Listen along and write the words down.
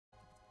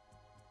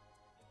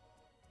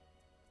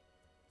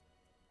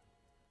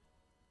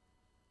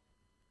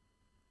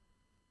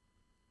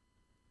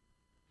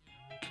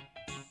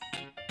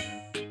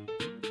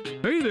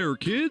Hey there,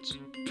 kids.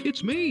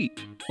 It's me,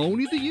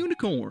 Oni the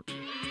Unicorn.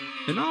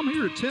 And I'm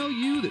here to tell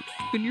you that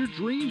f***ing your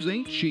dreams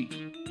ain't cheap.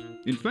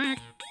 In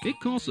fact, it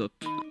costs a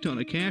ton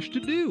of cash to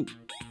do.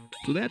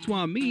 So that's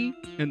why me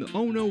and the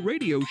Oh No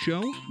Radio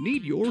Show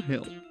need your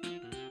help.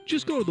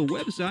 Just go to the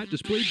website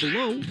displayed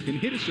below and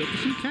hit us up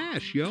with some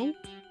cash, yo.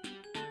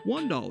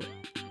 $1, $5,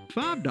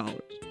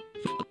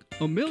 fuck,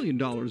 $1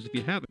 million if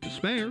you have it to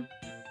spare.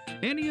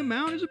 Any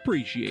amount is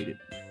appreciated.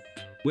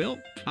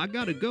 Well, I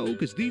gotta go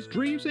because these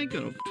dreams ain't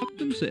gonna fuck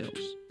themselves.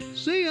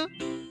 See ya!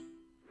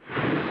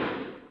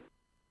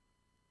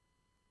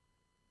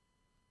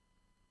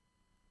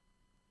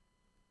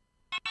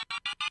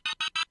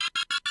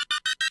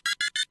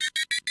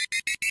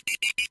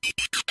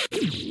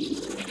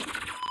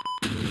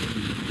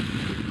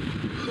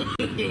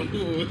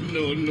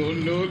 No, no,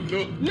 no,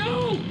 no.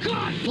 No!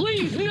 God,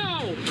 please,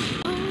 no!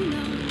 Oh,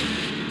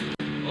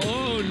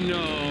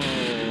 no.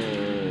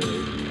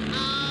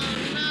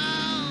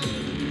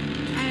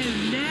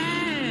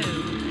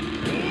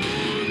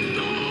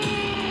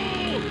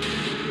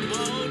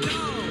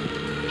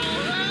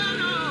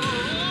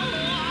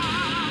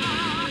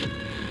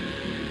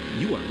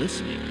 You are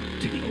listening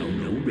to the Oh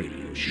No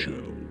Radio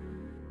Show.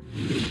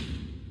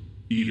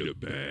 Eat a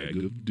bag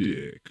of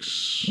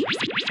dicks.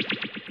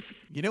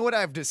 You know what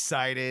I've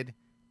decided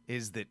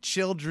is that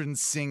children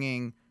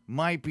singing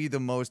might be the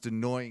most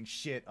annoying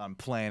shit on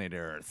planet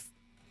Earth.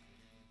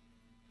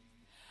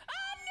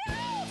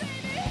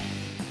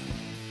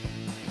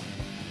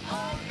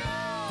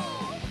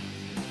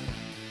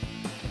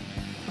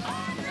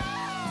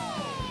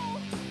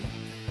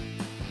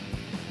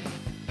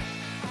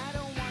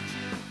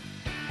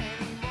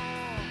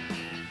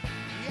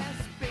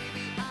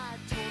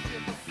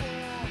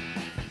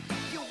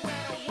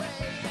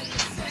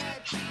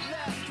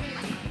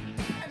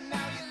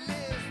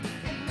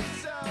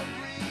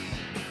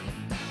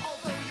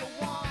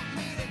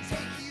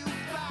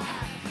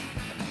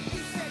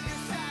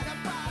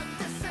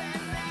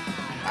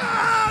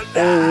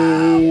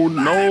 Oh,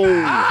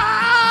 no.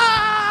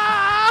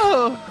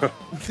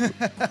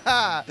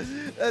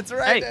 That's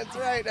right,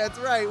 Hey. that's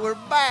right. We're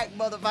back,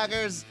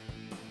 motherfuckers.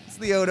 It's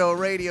the Odo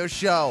Radio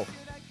Show.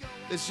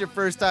 This is your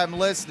first time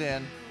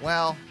listening.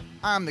 Well,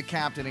 I'm the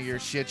captain of your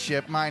shit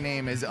ship. My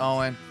name is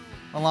Owen.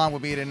 Along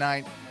with me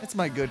tonight, it's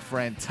my good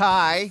friend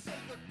Ty,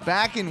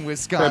 back in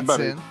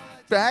Wisconsin.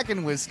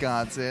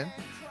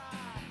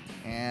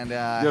 And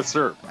Yes,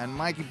 sir. And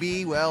Mikey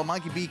B, well,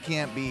 Mikey B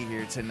can't be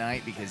here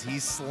tonight because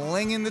he's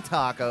slinging the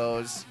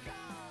tacos.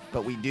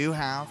 But we do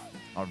have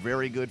a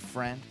very good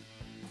friend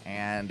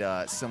and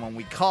someone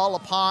we call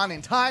upon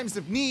in times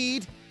of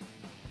need.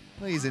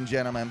 Ladies and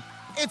gentlemen,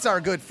 it's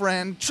our good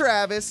friend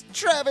Travis.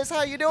 Travis,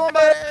 how you doing,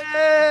 buddy?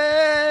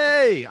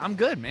 Hey! I'm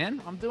good,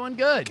 man. I'm doing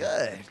good.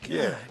 Good.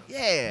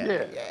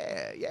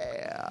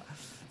 Yeah.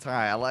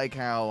 Ty, I like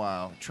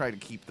how try to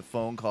keep the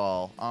phone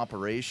call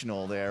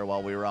operational there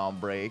while we were on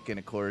break, and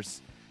of course,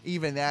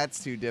 even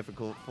that's too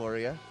difficult for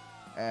you.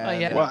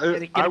 And, yeah. Well,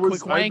 Get a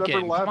quick wank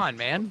in. left. Come on,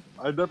 man.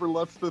 I never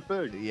left the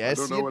thing. Yes,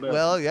 I don't know you, what happened.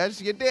 well, yes,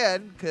 you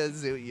did,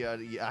 because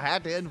I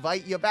had to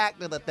invite you back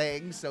to the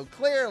thing, so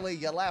clearly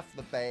you left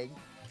the thing.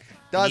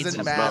 Doesn't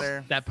Needs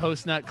matter. That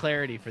post-nut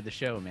clarity for the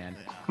show, man.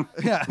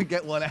 Yeah,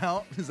 get one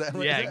out. Is that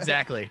what Yeah, is that?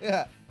 exactly.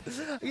 Yeah.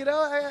 You know,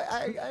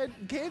 I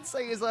can't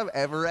say as I've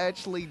ever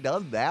actually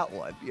done that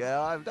one.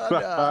 Yeah, I've done.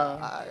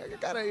 I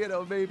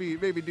gotta,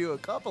 maybe do a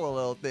couple of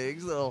little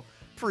things, little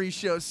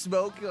pre-show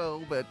smoke,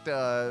 but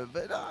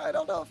I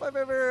don't know if I've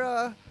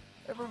ever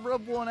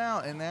rubbed one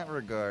out in that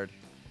regard.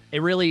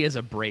 It really is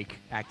a break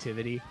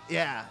activity.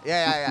 Yeah,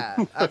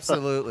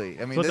 absolutely.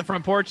 I mean, That's what the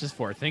front porch is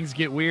for. Things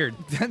get weird.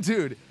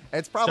 dude,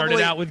 it's probably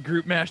Started out with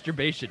group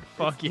masturbation.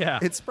 Fuck yeah.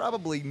 It's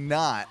probably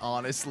not,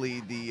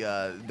 honestly,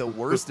 the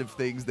worst of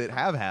things that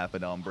have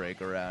happened on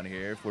break around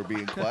here, if we're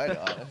being quite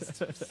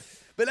honest.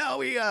 But no,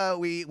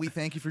 we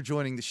thank you for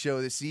joining the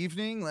show this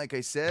evening. Like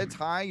I said,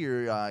 Ty,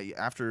 you're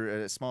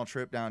after a small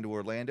trip down to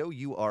Orlando,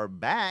 you are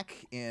back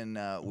in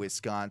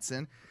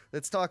Wisconsin.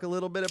 Let's talk a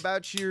little bit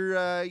about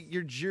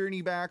your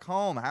journey back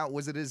home. How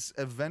was it as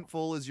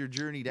eventful as your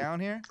journey down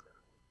here?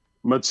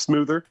 Much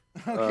smoother.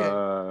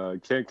 Okay.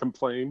 Can't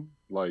complain.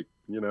 Like,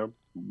 no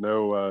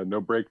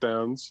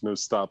breakdowns, no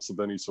stops of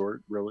any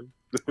sort, really.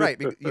 Right.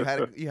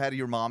 You had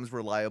your mom's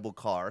reliable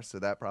car, so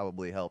that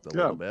probably helped a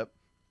little bit.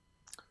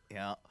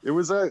 Yeah. It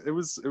was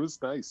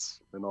nice,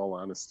 in all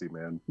honesty,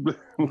 man.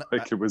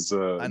 Like, it was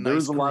there nice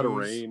was a lot of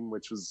cruise. rain,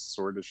 which was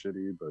sort of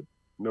shitty, but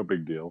no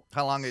big deal.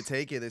 How long did it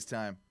take you this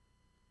time?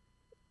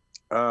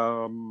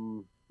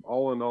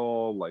 All in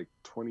all, like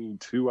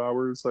 22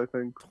 hours, I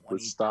think,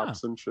 with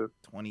stops and shit.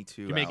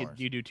 22 You hours.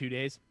 you do 2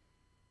 days?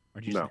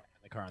 Or did you No. just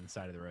have the car on the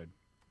side of the road?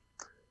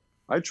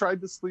 I tried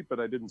to sleep, but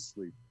I didn't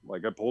sleep.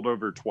 Like, I pulled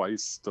over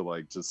twice to,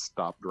 like, just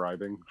stop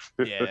driving.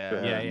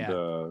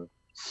 Yeah.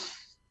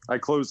 I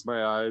closed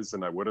my eyes,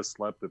 and I would have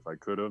slept if I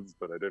could have,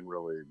 but I didn't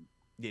really.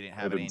 You didn't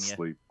I have it in didn't you.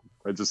 sleep.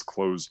 I just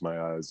closed my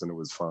eyes, and it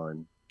was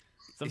fine.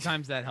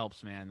 Sometimes that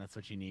helps, man. That's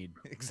what you need.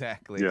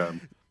 Exactly. Yeah.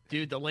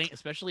 Dude, the lane,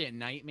 especially at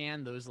night,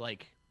 man, those,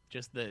 like,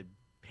 just the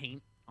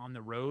paint on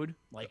the road,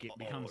 like it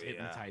becomes yeah.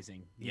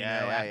 hypnotizing.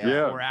 Yeah, After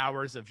yeah. 4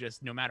 hours of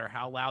just no matter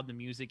how loud the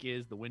music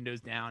is, the windows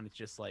down, it's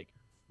just like,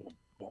 whoom,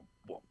 whoom,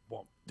 whoom,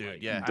 whoom. Dude,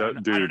 Like, yeah. I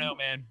don't Dude. know,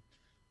 man.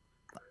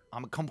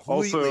 I'm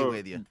completely Also,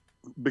 with you.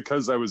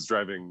 because I was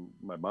driving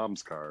my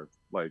mom's car,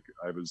 like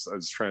I was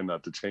trying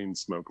not to chain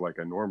smoke like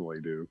I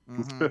normally do.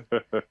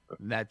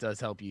 That does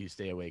help you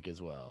stay awake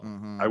as well.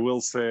 I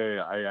will say,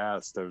 I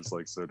asked, I was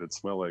like, so did it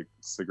smell like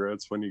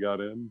cigarettes when you got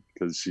in?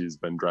 Because she's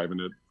been driving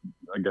it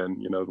again,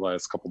 you know, the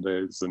last couple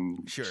days,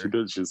 and Sure. she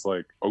did. She's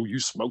like, oh, you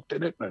smoked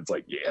in it? And I was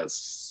like,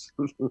 yes.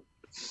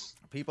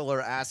 People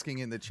are asking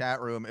in the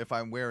chat room if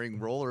I'm wearing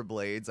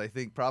rollerblades. I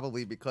think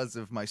probably because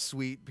of my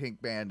sweet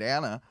pink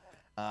bandana.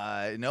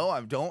 No,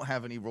 I don't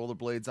have any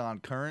rollerblades on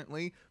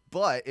currently,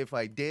 but if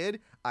I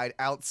did, I'd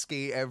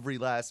outskate every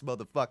last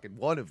motherfucking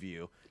one of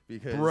you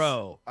because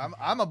Bro,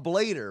 I'm a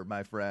blader,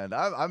 my friend.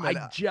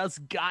 I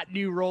just got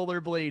new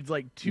rollerblades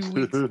like 2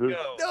 weeks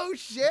ago. No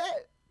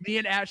shit. Me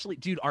and Ashley,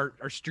 dude,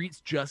 our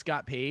streets just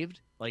got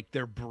paved. Like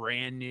they're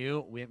brand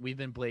new. We've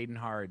been blading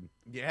hard.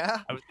 Yeah.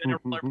 I was gonna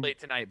rollerblade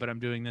tonight, but I'm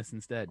doing this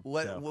instead.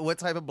 What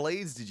type of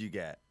blades did you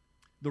get?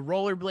 The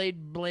rollerblade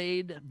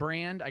blade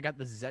brand, I got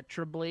the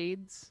Zetra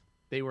blades.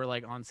 They were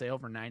like on sale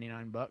for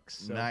 $99.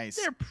 So Nice.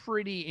 They're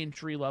pretty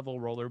entry level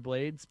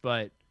rollerblades,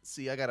 but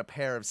See, I got a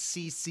pair of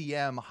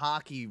CCM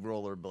hockey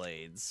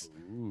rollerblades.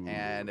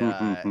 And,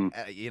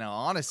 you know,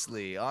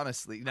 honestly,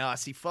 no,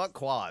 see, fuck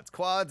quads.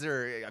 Quads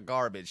are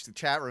garbage. The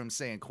chat room's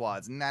saying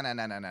quads. No.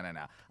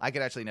 I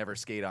could actually never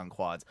skate on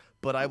quads,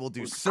 but I will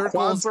do circles.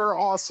 Quads are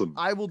awesome.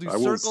 I will do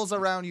circles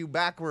around you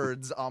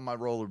backwards on my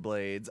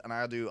rollerblades, and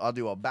I'll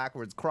do a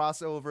backwards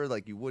crossover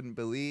like you wouldn't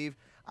believe.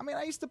 I mean,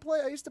 I used to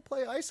play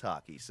ice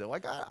hockey, so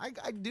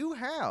I do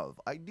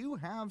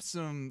have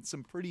some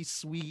pretty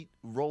sweet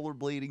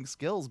rollerblading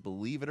skills,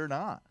 believe it or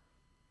not.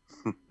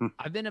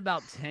 I've been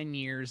about 10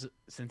 years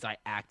since I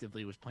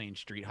actively was playing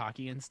street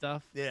hockey and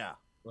stuff. Yeah.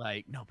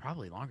 Like, no,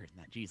 probably longer than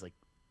that. Geez, like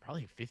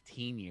probably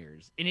 15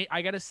 years. And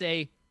I got to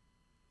say,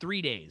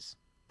 3 days.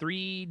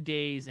 3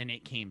 days and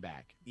it came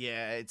back.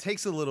 Yeah, it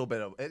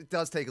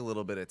does take a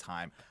little bit of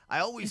time. I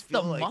always It's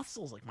feel the like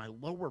muscles, like my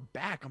lower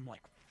back. I'm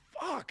like,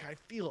 fuck, I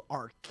feel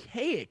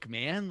archaic,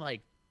 man.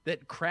 Like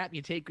that crap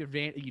you take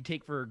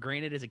for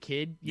granted as a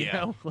kid, you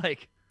know?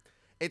 Like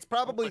it's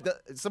probably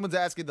someone's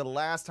asking the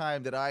last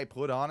time that I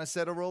put on a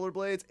set of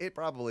rollerblades. It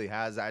probably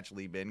has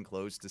actually been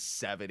close to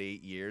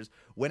 7-8 years.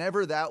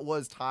 Whenever that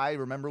was, Ty,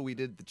 remember we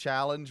did the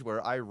challenge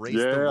where I raced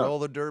the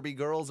roller derby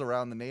girls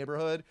around the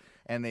neighborhood,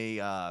 and they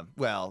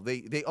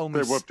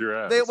whooped your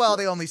ass. They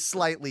only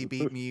slightly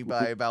beat me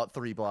by about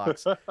 3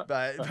 blocks,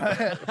 but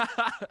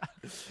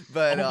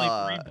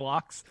only 3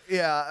 blocks.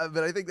 Yeah,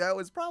 but I think that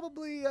was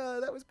probably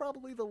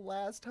the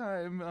last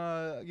time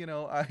I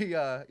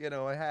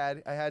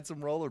had some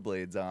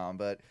rollerblades on.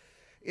 But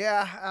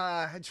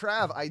yeah,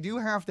 Trav, I do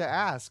have to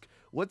ask,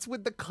 what's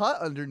with the cut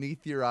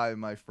underneath your eye,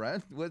 my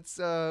friend?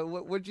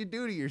 What'd you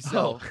do to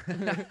yourself?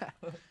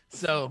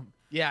 So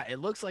yeah, it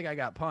looks like I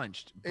got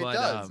punched.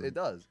 But, it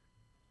does.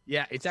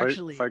 Yeah, it's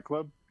actually Fight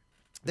Club.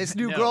 This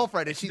new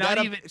girlfriend, is she's that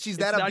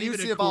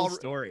abusive already?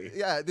 Story.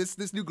 Yeah,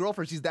 this new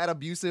girlfriend, she's that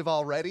abusive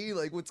already?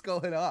 Like, what's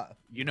going on?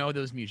 You know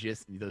those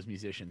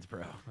musicians,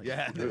 bro. Like,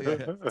 yeah.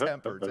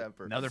 Temper.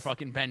 Another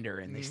fucking bender,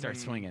 and they start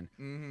swinging.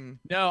 Mm-hmm.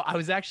 No, I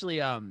was actually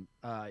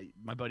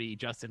my buddy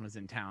Justin was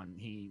in town.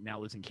 He now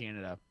lives in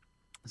Canada.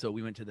 So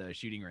we went to the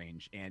shooting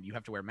range, and you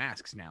have to wear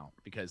masks now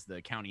because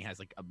the county has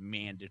like a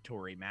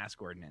mandatory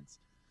mask ordinance.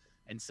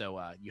 And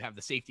so you have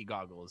the safety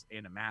goggles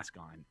and a mask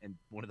on, and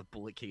one of the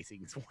bullet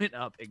casings went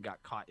up and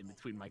got caught in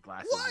between my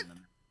glasses. What? And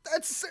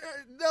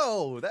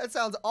That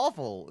sounds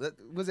awful.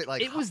 Was it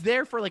like? It was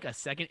there for like a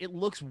second. It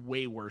looks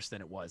way worse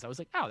than it was. I was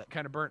like, oh, that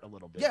kind of burnt a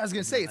little bit. Yeah, I was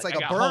gonna say it's like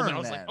a got burn. Home and I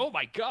was like, oh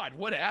my god,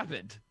 what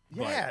happened?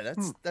 Yeah,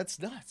 that's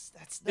nuts.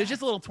 It's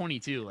just a little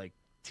 22, like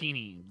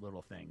teeny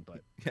little thing, but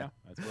yeah,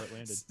 that's where it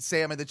landed.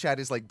 Sam in the chat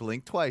is like,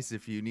 blink twice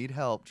if you need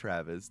help,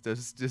 Travis.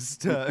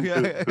 Just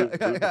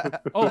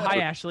Oh, hi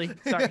Ashley.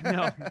 Sorry,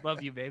 no,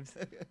 love you, babes.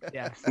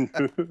 Yeah,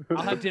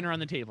 I'll have dinner on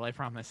the table, I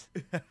promise.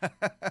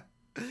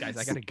 Guys,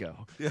 I gotta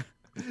go. Yeah.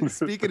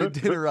 Speaking of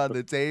dinner on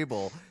the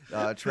table,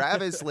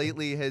 Travis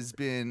lately has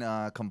been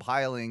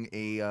compiling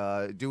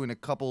doing a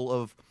couple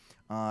of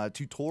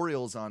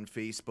tutorials on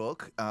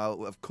Facebook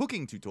of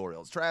cooking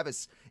tutorials.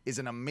 Travis is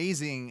an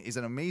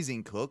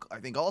amazing cook. I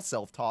think all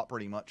self-taught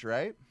pretty much,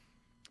 right?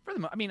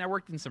 I mean, I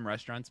worked in some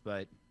restaurants,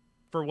 but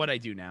for what I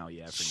do now,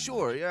 yeah.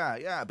 Sure, much.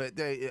 Yeah. But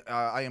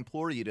I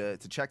implore you to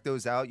check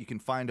those out. You can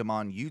find them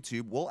on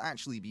YouTube. We'll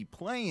actually be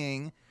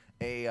playing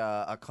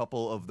a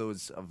couple of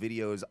those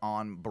videos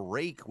on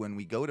break when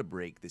we go to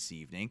break this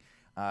evening.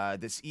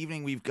 This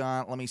evening we've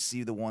got, let me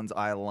see the ones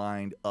I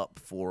lined up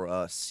for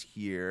us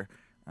here.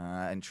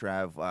 And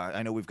Trav,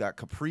 I know we've got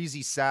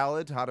caprese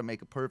salad, how to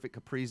make a perfect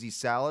caprese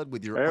salad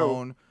with your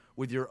own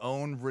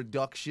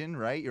reduction,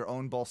 right? Your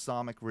own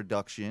balsamic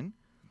reduction.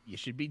 You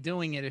should be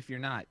doing it if you're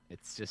not.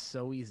 It's just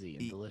so easy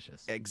and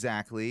delicious.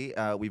 Exactly.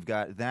 We've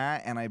got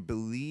that, and I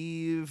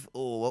believe,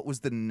 what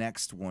was the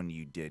next one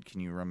you did?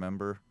 Can you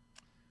remember?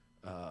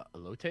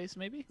 elotes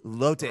maybe.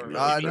 Lotte. Or No.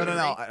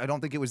 chimichurri? I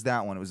don't think it was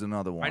that one. It was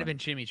another one. Might have been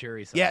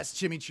chimichurri sauce. Yes,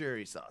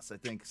 chimichurri sauce. I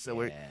think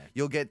so. Yeah.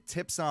 You'll get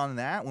tips on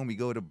that when we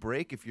go to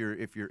break if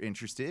you're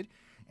interested,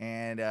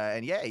 and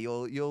yeah,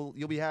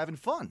 you'll be having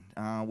fun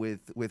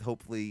with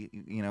hopefully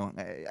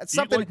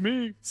something like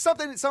me.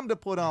 something to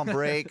put on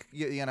break.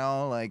 you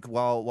know, like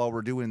while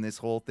we're doing this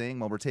whole thing,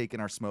 while we're taking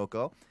our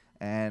smoko.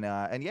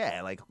 And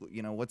yeah, like,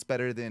 what's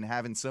better than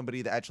having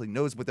somebody that actually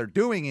knows what they're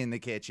doing in the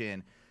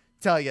kitchen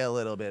tell you a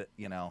little bit,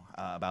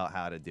 about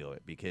how to do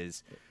it.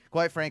 Because,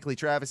 quite frankly,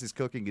 Travis's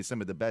cooking is some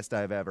of the best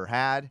I've ever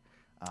had.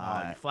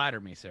 You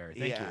flatter me, sir.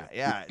 Thank you.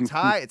 Yeah.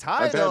 Ty, I've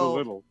had a though,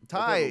 little.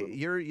 Ty,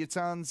 it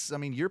sounds. I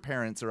mean, your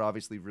parents are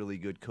obviously really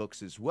good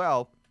cooks as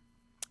well.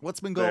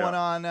 What's been going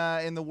on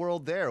in the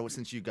world there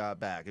since you got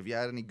back? Have you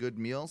had any good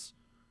meals?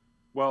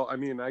 Well, I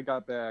mean, I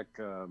got back.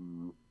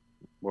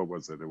 What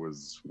was it? It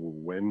was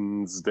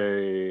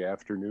Wednesday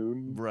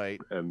afternoon, Right.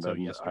 and So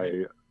then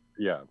yesterday?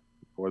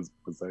 was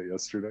that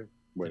yesterday?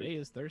 Wait. Today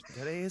is Thursday.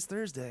 Today is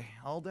Thursday,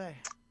 all day.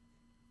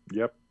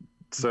 Yep.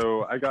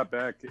 So I got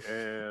back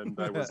and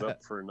I was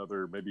up for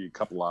another maybe a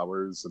couple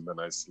hours, and then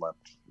I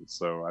slept.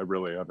 So I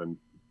really haven't.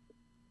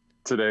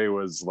 Today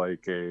was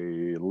like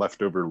a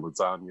leftover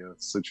lasagna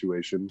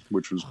situation,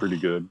 which was pretty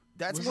good.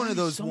 That's one of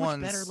those so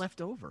ones. much better left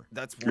over.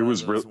 That's It one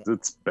was of those real.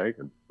 It's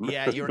banging.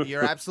 Yeah,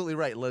 you're absolutely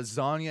right.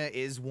 Lasagna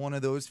is one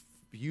of those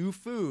few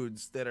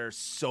foods that are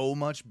so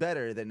much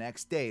better the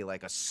next day.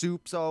 Like a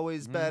soup's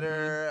always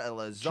better, a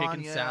lasagna,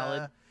 Chicken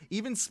salad.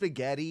 even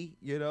spaghetti,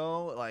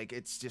 like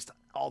it's just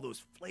all those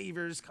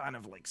flavors kind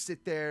of like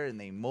sit there and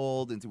they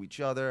mold into each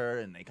other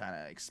and they kind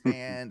of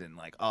expand and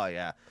like, oh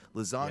yeah,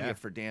 lasagna Yeah.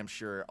 for damn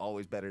sure,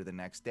 always better the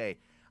next day.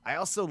 I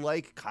also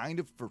like kind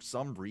of for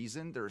some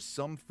reason, there are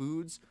some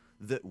foods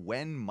that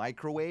when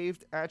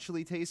microwaved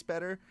actually taste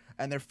better,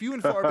 and they're few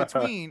and far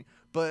between,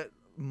 but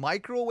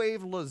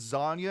microwave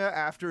lasagna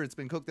after it's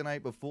been cooked the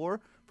night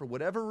before, for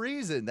whatever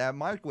reason, that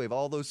microwave,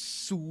 all those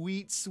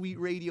sweet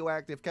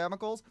radioactive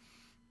chemicals,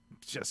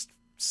 just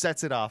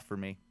sets it off for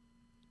me.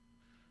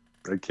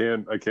 I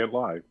can't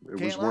lie. It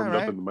Can't was lie, warmed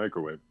right? up in the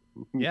microwave.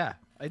 Yeah,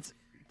 it's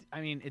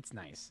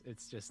nice.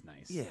 It's just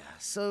nice. Yeah,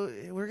 so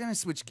we're gonna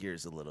switch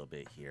gears a little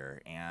bit here,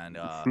 and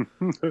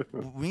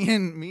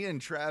me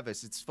and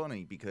Travis. It's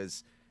funny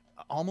because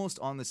almost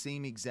on the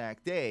same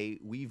exact day,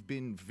 we've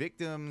been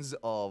victims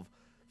of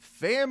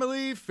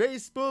family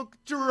Facebook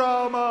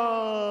drama.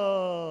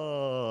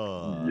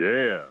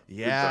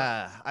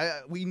 Yeah.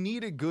 We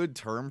need a good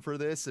term for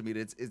this. I mean,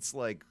 it's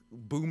like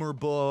boomer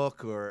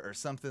book or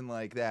something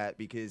like that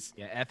because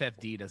Yeah,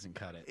 FFD doesn't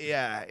cut it.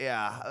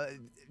 yeah.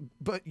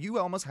 But you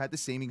almost had the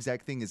same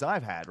exact thing as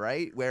I've had,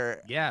 right?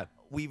 Where Yeah.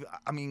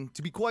 I mean,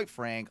 to be quite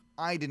frank,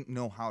 I didn't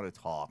know how to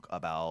talk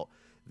about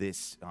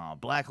this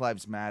Black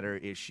Lives Matter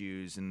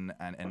issues and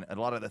a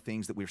lot of the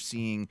things that we're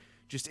seeing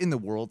just in the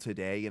world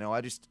today.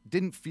 I just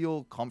didn't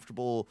feel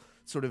comfortable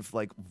sort of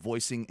like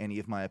voicing any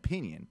of my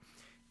opinion.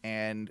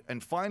 And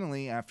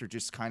finally, after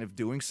just kind of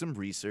doing some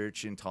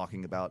research and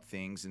talking about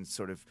things and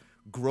sort of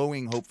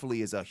growing,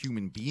 hopefully, as a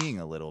human being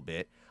a little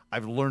bit,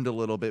 I've learned a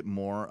little bit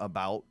more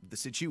about the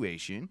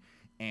situation.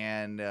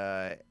 And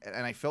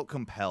I felt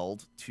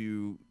compelled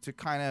to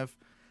kind of,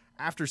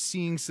 after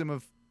seeing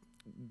some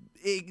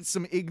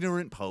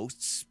ignorant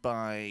posts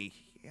by,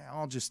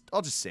 I'll just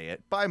say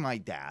it, by my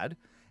dad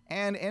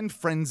and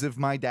friends of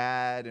my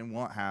dad and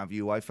what have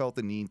you, I felt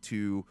the need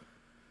to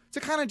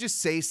kind of just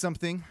say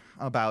something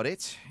about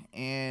it,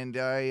 and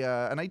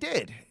I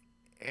did,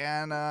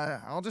 and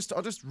I'll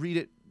just read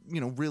it,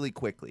 really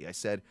quickly. I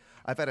said,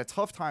 I've had a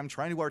tough time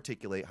trying to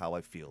articulate how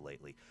I feel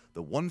lately.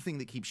 The one thing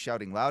that keeps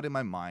shouting loud in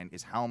my mind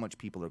is how much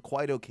people are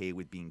quite okay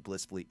with being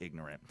blissfully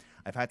ignorant.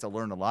 I've had to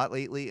learn a lot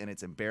lately, and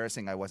it's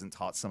embarrassing I wasn't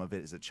taught some of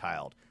it as a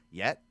child.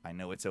 Yet, I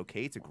know it's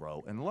okay to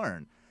grow and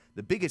learn.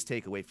 The biggest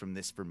takeaway from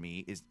this for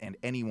me is, and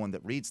anyone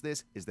that reads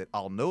this, is that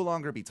I'll no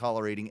longer be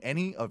tolerating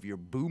any of your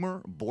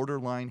boomer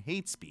borderline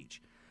hate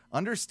speech.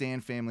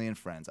 Understand, family and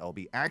friends, I will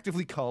be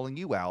actively calling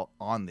you out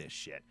on this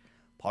shit.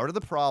 Part of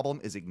the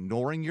problem is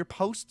ignoring your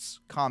posts,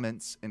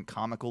 comments, and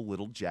comical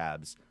little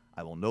jabs.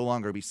 I will no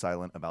longer be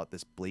silent about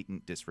this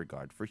blatant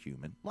disregard for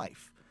human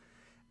life.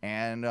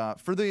 And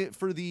for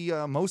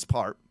the most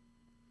part,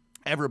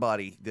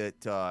 everybody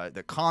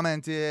that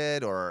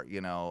commented or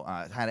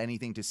had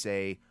anything to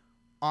say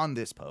on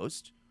this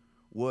post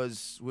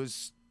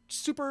was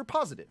super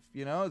positive.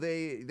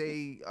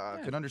 They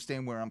could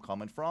understand where I'm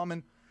coming from,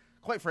 and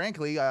quite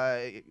frankly,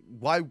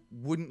 why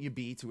wouldn't you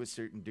be to a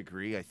certain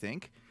degree? I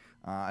think.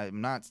 I'm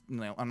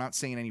not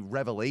saying any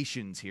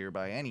revelations here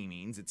by any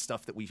means. It's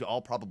stuff that we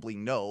all probably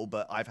know,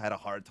 but I've had a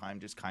hard time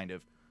just kind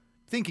of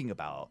thinking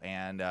about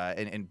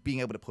and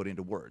being able to put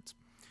into words.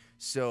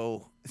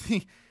 So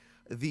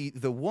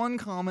the one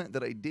comment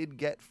that I did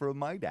get from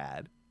my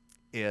dad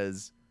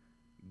is,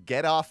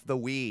 "Get off the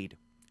weed.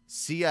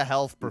 See a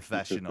health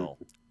professional.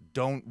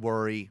 Don't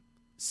worry.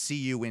 See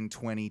you in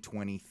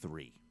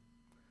 2023."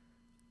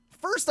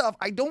 First off,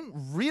 I don't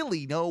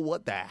really know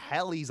what the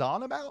hell he's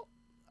on about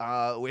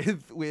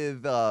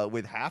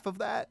with half of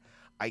that.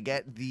 I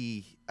get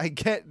the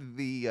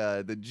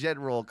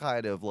general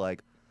kind of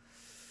like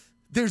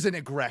there's an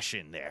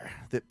aggression there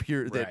that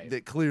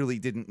clearly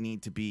didn't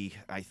need to be,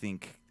 I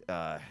think,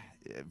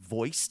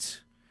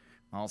 voiced.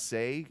 I'll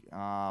say,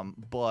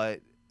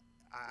 but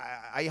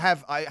I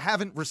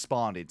haven't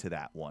responded to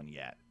that one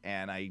yet,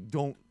 and I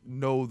don't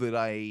know that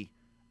I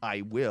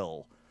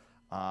will.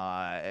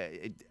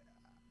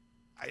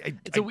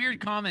 It's a weird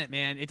comment,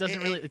 man. It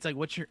doesn't really. It's like,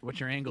 what's your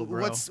angle,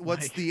 bro?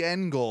 What's the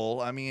end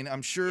goal? I mean,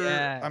 I'm sure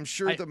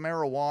the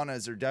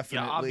marijuanas are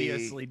definitely. Yeah,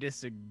 obviously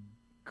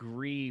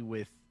disagree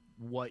with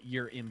what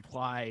your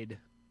implied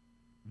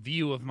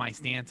view of my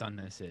stance on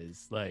this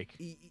is. Like,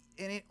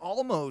 and it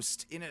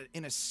almost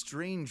in a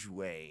strange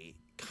way,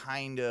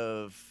 kind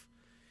of.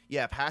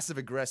 Yeah, passive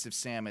aggressive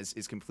Sam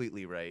is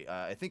completely right.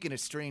 I think in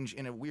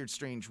a weird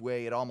strange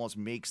way, it almost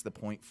makes the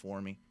point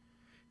for me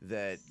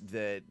that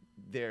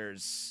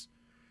there's.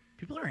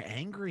 People are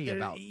angry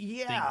about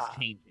things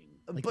changing.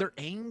 Like, they're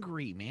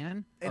angry,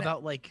 man,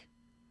 about like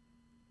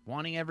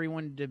wanting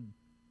everyone to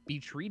be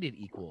treated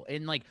equal.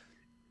 And like,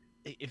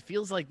 it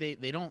feels like they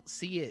don't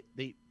see it.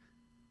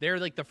 They're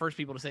like the first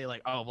people to say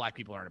like, oh, black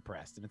people aren't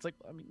oppressed. And it's like,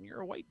 I mean,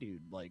 you're a white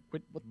dude. Like,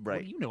 what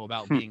do you know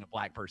about being a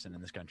black person in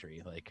this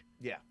country? Like,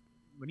 yeah.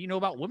 What do you know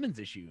about women's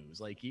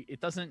issues? Like,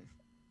 it doesn't.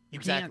 You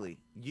exactly.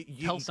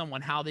 You tell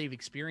someone how they've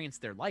experienced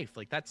their life.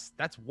 Like, that's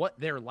what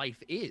their life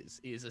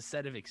is a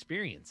set of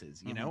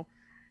experiences, you know?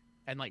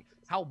 And like,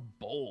 how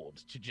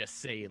bold to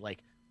just say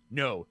like,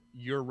 no,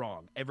 you're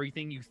wrong.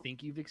 Everything you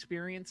think you've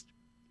experienced,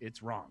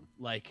 it's wrong.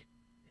 Like,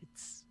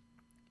 it's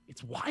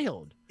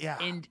wild. Yeah.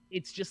 And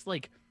it's just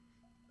like,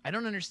 I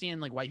don't understand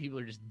like why people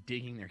are just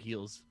digging their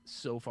heels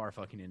so far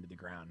fucking into the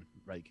ground.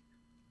 Like,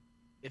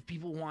 if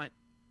people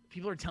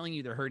are telling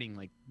you they're hurting,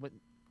 like, what?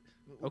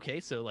 Okay,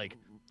 so like,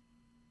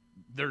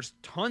 there's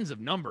tons of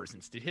numbers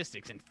and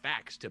statistics and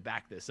facts to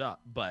back this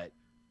up, but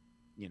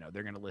you know,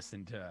 they're gonna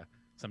listen to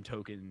some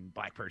token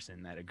black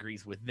person that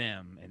agrees with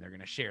them, and they're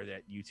gonna share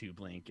that YouTube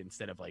link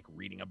instead of like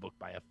reading a book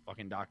by a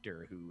fucking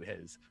doctor who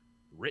has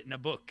written a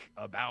book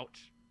about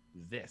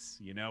this.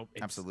 You know,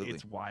 absolutely,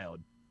 it's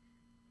wild.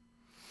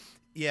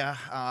 Yeah,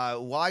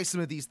 why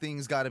some of these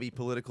things got to be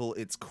political,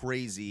 it's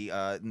crazy.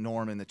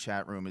 Norm in the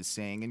chat room is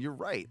saying, and you're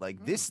right.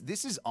 Like, this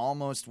is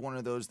almost one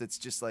of those that's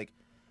just like,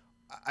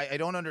 I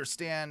don't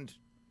understand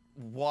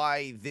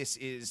why this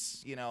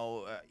is, you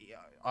know,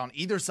 on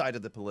either side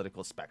of the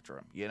political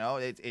spectrum. You know,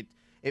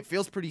 it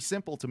feels pretty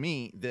simple to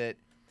me that,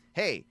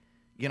 hey,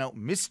 you know,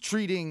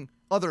 mistreating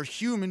other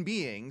human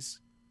beings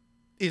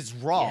is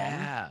wrong.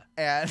 Yeah.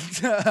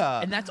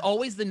 And that's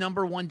always the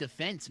number one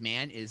defense,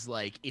 man, is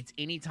like, it's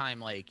anytime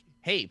like,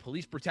 hey,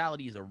 police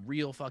brutality is a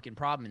real fucking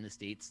problem in the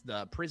States.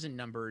 The prison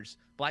numbers,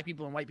 black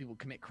people and white people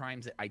commit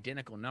crimes at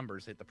identical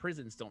numbers, that the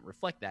prisons don't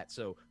reflect that.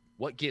 So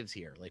what gives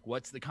here? Like,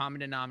 what's the common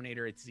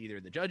denominator? It's either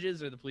the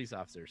judges or the police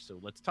officers. So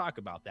let's talk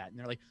about that. And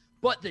they're like,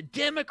 but the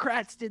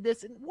Democrats did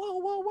this. And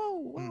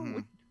whoa. Mm-hmm.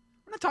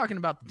 We're not talking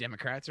about the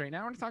Democrats right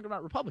now. We're not talking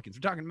about Republicans.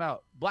 We're talking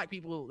about black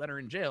people that are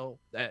in jail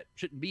that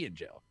shouldn't be in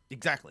jail.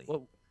 Exactly.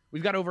 Well,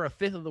 we've got over a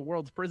fifth of the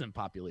world's prison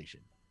population.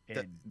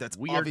 That's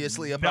we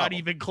obviously are a problem. not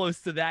even close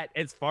to that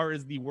as far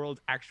as the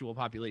world's actual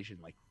population.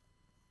 Like,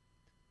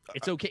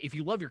 it's okay if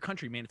you love your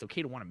country, man. It's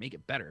okay to want to make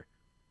it better.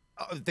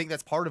 I think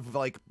that's part of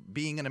like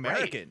being an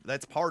American. Right.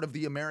 That's part of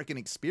the American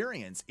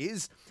experience,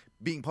 is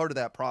being part of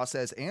that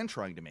process and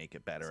trying to make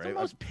it better. It's the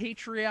most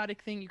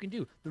patriotic thing you can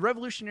do. The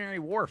Revolutionary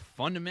War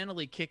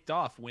fundamentally kicked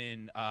off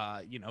when,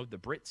 you know, the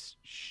Brits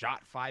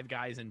shot 5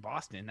 guys in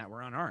Boston that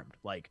were unarmed.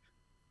 Like,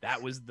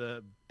 that was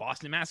the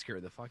Boston Massacre,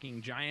 the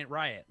fucking giant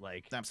riot.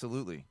 Like,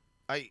 absolutely.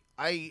 I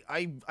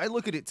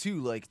look at it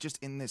too, like, just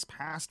in this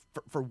past,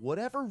 for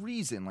whatever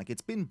reason, like,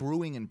 it's been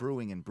brewing and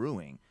brewing and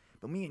brewing.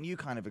 But me and you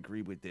kind of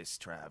agree with this,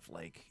 Trav.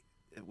 Like,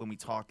 when we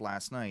talked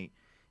last night,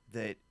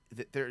 that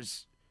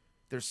there's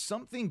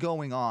something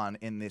going on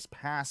in this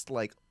past,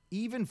 like,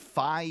 even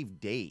 5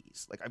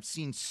 days. Like, I've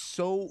seen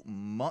so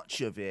much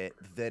of it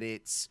that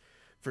it's,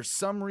 for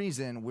some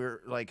reason,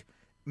 we're like,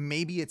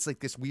 maybe it's like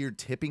this weird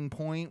tipping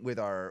point with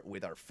our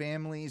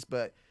families.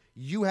 But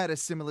you had a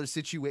similar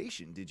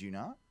situation, did you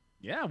not?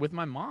 Yeah, with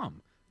my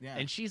mom. Yeah.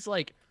 And she's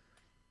like,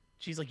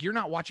 you're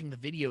not watching the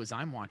videos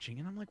I'm watching.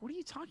 And I'm like, what are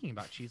you talking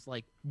about? She's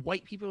like,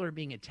 white people are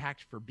being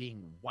attacked for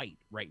being white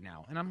right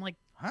now. And I'm like,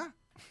 huh?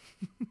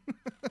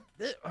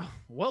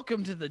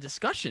 Welcome to the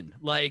discussion.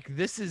 Like,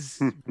 this is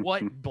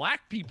what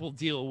black people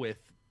deal with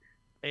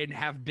and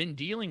have been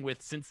dealing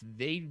with since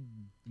they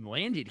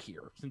landed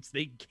here, since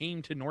they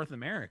came to North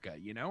America,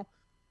 you know?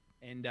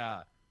 And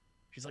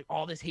she's like,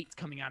 all this hate's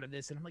coming out of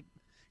this. And I'm like,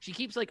 she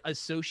keeps like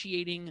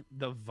associating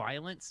the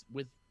violence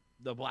with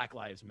the Black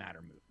Lives Matter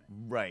movement.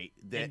 Right.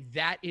 And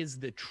that is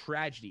the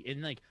tragedy.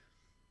 And like,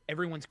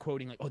 everyone's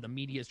quoting like, oh, the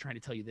media is trying to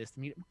tell you this.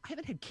 The media, I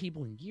haven't had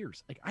cable in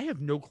years. Like, I have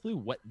no clue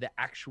what the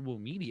actual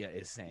media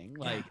is saying.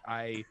 Like,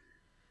 I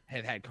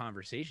have had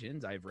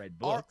conversations. I've read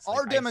Our, books.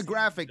 our I've seen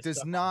demographic the does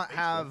stuff on not Facebook.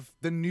 have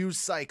the news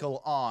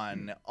cycle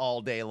on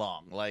all day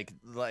long. Like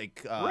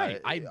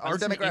Right. I our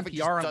listen to demographic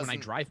just NPR when I doesn't.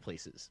 drive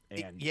places,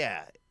 and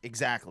Yeah,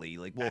 exactly.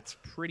 Like, well, that's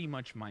pretty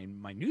much my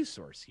news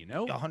source.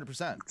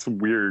 100%. It's a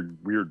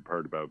weird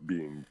part about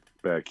being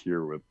back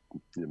here with,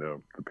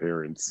 the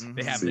parents.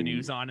 They have the seeing-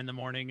 news on in the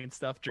morning and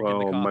stuff, drinking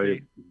the Well,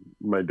 coffee.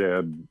 my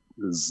dad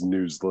is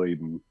news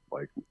laden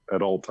like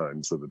at all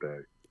times of the day.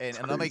 And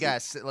let me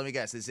guess.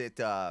 Is it?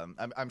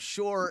 I'm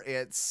sure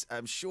it's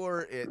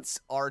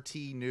RT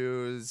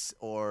News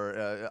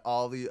or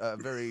all the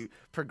very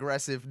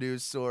progressive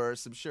news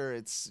source. I'm sure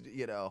it's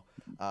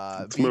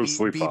It's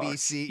mostly Fox.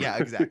 BBC. Yeah,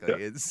 exactly.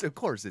 It's of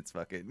course it's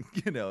fucking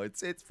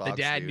it's Fox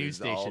dad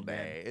News news all station,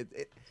 day.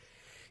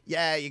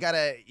 Yeah, you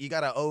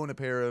gotta own a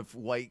pair of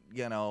white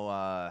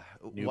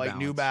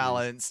New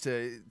Balance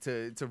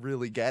to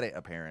really get it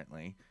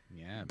apparently.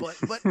 Yeah, But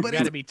you it's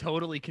got to be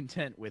totally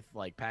content with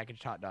like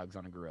packaged hot dogs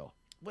on a grill.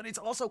 But it's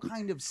also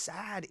kind of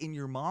sad in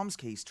your mom's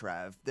case,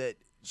 Trav, that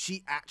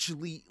she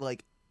actually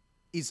like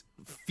is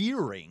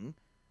fearing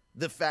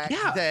the fact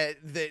that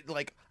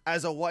like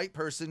as a white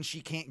person she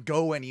can't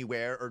go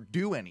anywhere or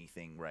do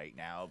anything right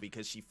now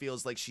because she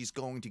feels like she's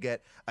going to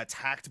get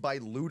attacked by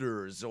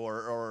looters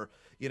or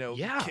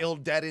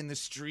killed dead in the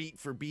street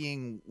for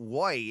being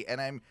white.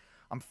 And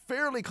I'm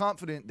fairly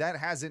confident that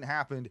hasn't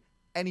happened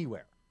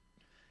anywhere.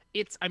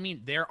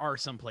 There are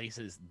some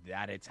places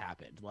that it's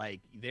happened.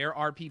 Like, there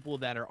are people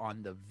that are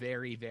on the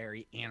very,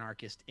 very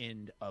anarchist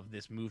end of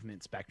this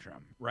movement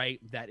spectrum, right?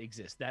 That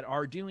exist, that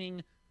are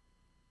doing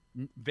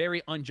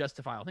very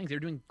unjustifiable things. They're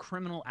doing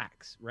criminal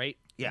acts, right?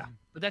 Yeah.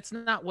 But that's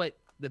not what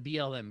the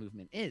BLM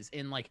movement is.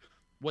 And, like,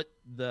 what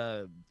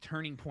the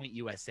Turning Point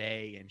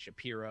USA and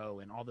Shapiro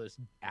and all those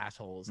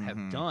assholes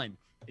have done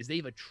is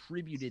they've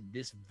attributed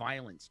this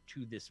violence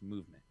to this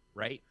movement,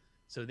 right?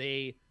 So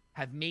they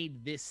have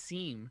made this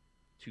seem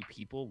to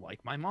people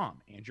like my mom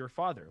and your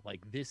father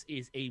like this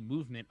is a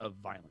movement of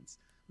violence.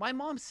 My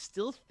mom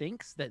still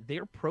thinks that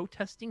they're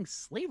protesting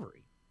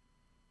slavery.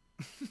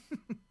 And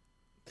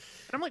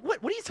I'm like,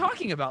 what are you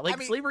talking about? Like,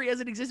 slavery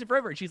hasn't existed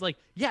forever. And she's like,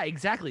 yeah,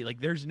 exactly.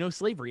 Like, there's no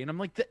slavery. And I'm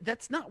like,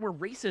 that's not where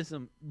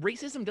racism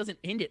doesn't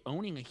end at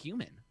owning a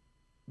human.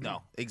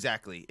 No,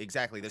 exactly.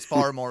 There's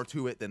far more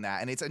to it than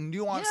that, and it's a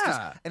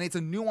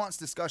nuanced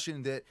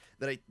discussion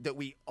that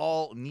we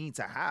all need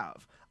to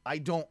have. I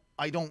don't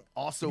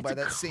also by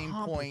that same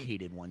point.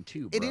 Complicated one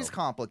too, bro. It is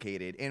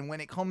complicated, and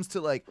when it comes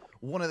to like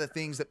one of the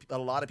things that a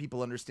lot of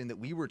people understand that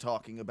we were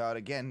talking about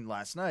again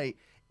last night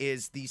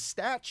is these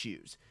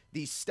statues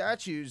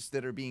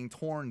that are being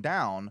torn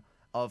down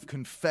of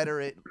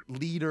Confederate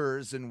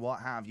leaders and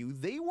what have you.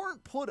 They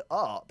weren't put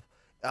up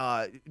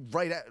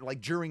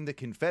during the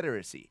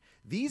Confederacy.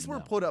 These were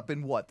put up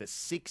in what, the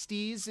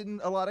 60s in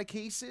a lot of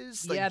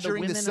cases, like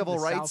during the Civil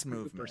Rights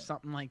Movement or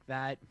something like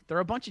that. There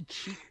are a bunch of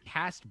cheap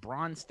cast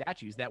bronze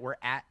statues that were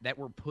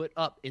put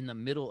up in the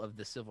middle of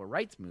the Civil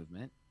Rights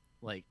Movement,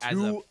 like as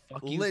a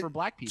fuck you for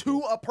black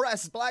people, to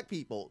oppress black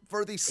people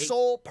for the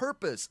sole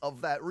purpose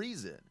of that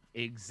reason.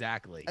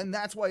 Exactly. And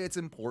that's why it's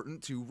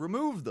important to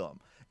remove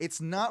them.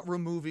 It's not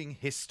removing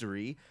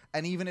history,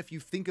 and even if you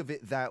think of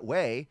it that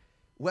way,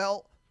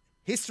 well,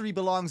 history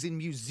belongs in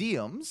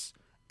museums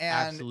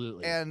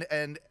absolutely,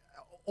 and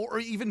or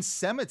even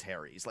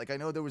cemeteries. Like, I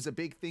know there was a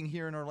big thing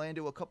here in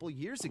Orlando a couple of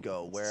years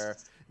ago where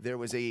there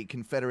was a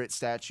Confederate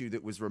statue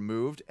that was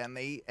removed, and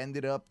they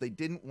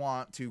didn't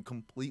want to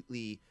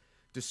completely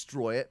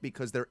destroy it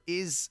because there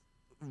is,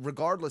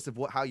 regardless of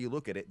how you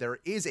look at it, there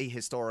is a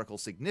historical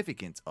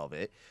significance of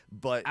it.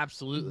 But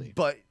absolutely,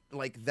 but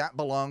like that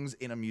belongs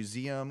in a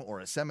museum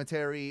or a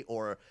cemetery,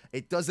 or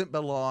it doesn't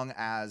belong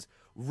as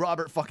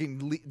Robert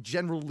fucking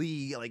General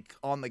Lee, like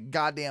on the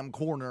goddamn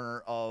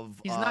corner of.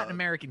 He's not an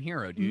American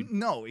hero, dude.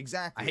 No,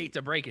 exactly. I hate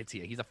to break it to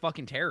you. He's a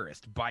fucking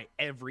terrorist by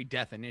every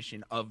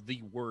definition of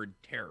the word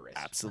terrorist.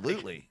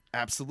 Absolutely,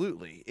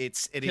 absolutely.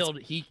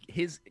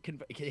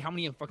 How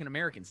many fucking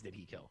Americans did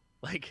he kill?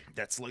 Like,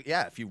 that's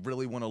if you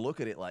really want to look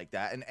at it like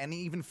that, and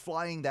even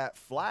flying that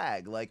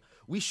flag, like,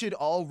 we should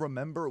all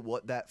remember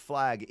what that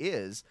flag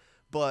is.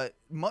 But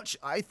much,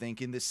 I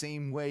think, in the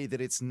same way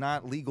that it's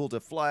not legal to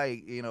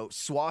fly,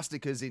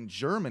 swastikas in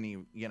Germany,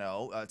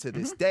 to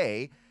this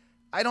day,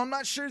 I'm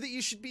not sure that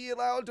you should be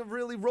allowed to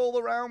really roll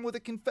around with a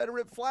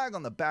Confederate flag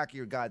on the back of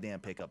your goddamn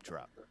pickup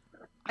truck.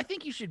 I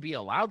think you should be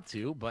allowed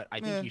to, but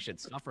I think you should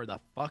suffer the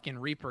fucking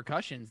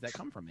repercussions that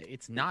come from it.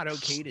 It's not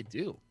okay to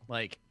do.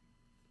 Like,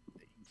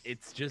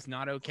 it's just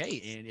not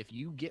okay. And if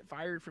you get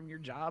fired from your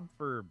job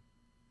for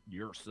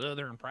your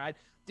Southern pride,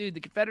 dude, the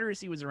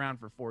Confederacy was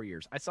around for 4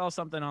 years. I saw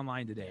something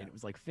online today, and it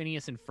was like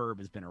Phineas and Ferb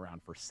has been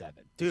around for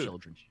 7. Dude. The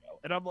children's show.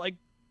 And I'm like,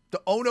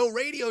 the Ono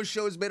radio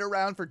show has been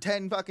around for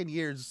 10 fucking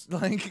years.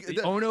 Like,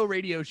 the Ono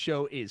radio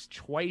show is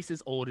twice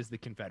as old as the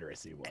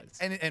Confederacy was.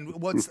 And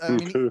what's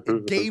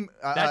game?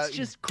 That's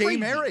just crazy. Gay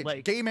marriage.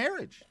 Like, gay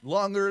marriage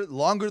longer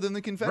than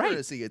the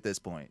Confederacy at this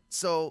point.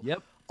 So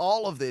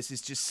all of this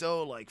is just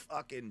so like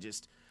fucking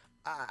just.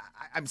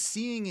 I'm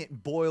seeing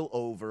it boil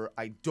over.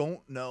 I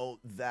don't know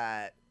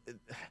that.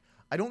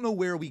 I don't know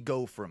where we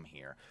go from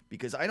here,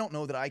 because I don't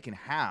know that I can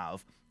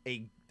have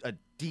a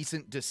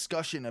decent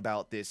discussion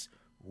about this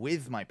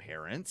with my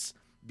parents,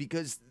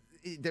 because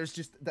there's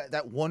just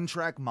that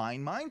one-track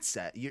mind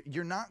mindset.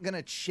 You're not going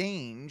to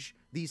change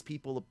these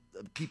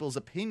people's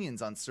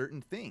opinions on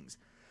certain things.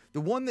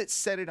 The one that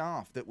set it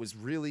off that was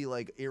really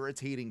like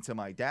irritating to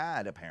my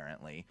dad,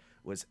 apparently,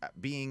 was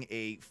being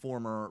a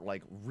former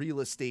like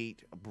real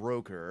estate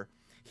broker.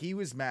 He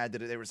was mad that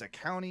there was a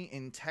county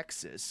in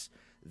Texas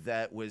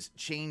that was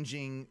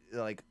changing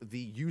like the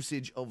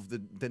usage of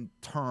the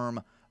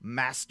term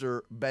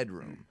master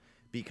bedroom,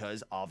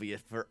 because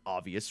for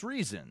obvious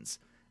reasons.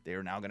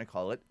 They're now going to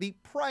call it the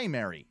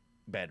primary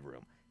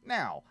bedroom.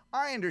 Now,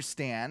 I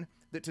understand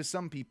that to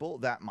some people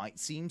that might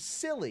seem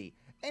silly,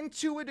 and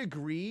to a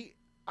degree,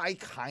 I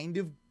kind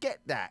of get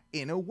that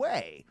in a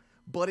way.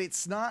 But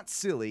it's not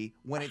silly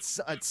when it's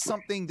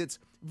something that's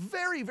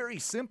very, very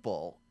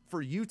simple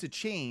for you to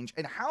change.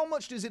 And how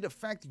much does it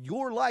affect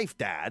your life,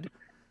 Dad,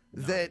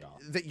 that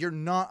you're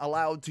not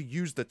allowed to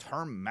use the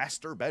term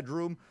master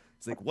bedroom?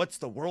 It's like, what's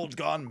the world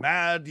gone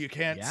mad? You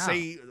can't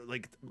say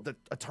like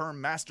a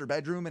term master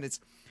bedroom. And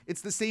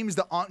it's the same as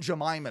the Aunt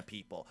Jemima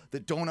people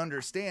that don't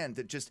understand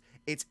that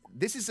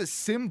this is a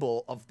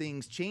symbol of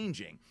things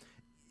changing.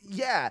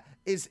 Yeah,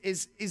 is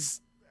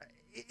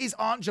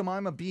Aunt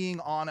Jemima being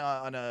on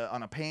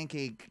a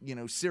pancake,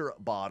 syrup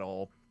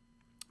bottle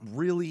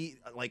really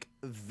like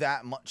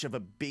that much of a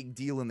big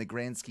deal in the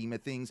grand scheme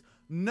of things?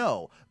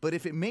 No, but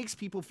if it makes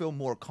people feel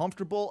more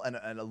comfortable and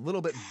a little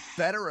bit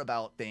better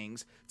about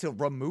things to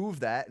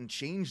remove that and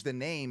change the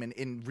name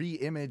and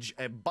re-image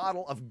a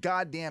bottle of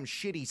goddamn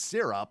shitty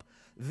syrup,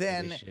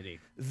 then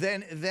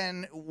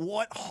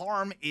what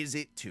harm is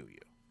it to you?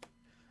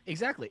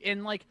 Exactly.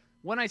 And like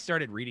when I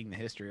started reading the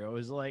history, I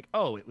was like,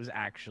 oh, it was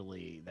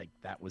actually like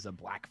that was a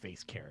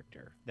blackface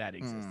character that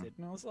existed.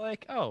 And I was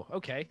like, oh,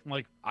 okay.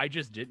 Like I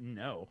just didn't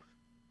know.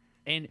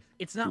 And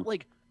it's not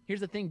like,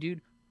 here's the thing,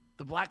 dude.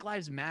 The Black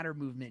Lives Matter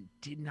movement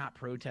did not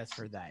protest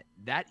for that.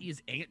 That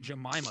is Aunt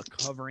Jemima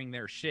covering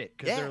their shit,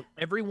 because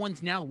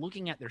everyone's now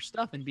looking at their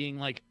stuff and being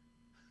like,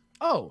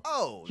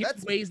 oh,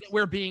 that's ways that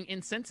we're being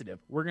insensitive.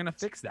 We're gonna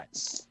fix that.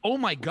 Oh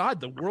my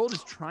God, the world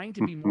is trying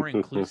to be more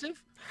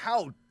inclusive.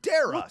 How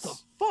dare us? What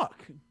the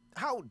fuck?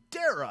 How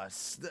dare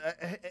us?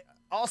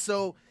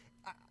 Also,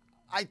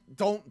 I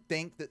don't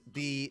think that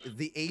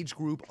the age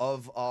group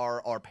of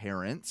our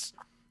parents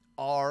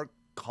are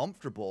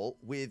comfortable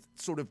with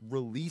sort of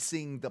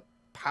releasing the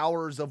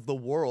powers of the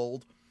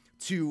world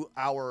to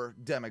our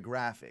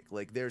demographic.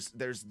 Like there's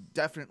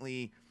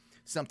definitely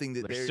something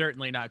that they're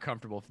certainly not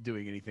comfortable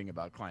doing anything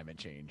about climate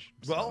change.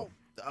 Well,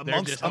 so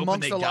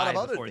amongst a lot of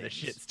other before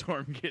things. The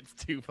shitstorm gets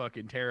too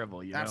fucking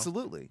terrible, you know?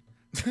 Absolutely.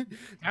 Kind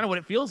of what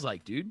it feels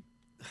like, dude.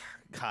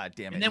 God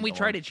damn it. And then we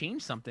try to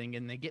change something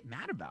and they get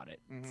mad about it.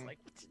 It's like,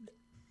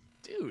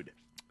 dude,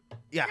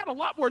 you got a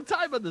lot more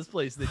time on this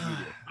place than you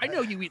do. I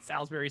know you eat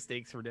Salisbury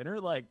steaks for dinner.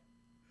 Like,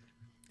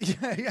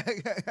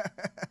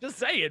 just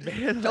saying,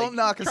 man. Don't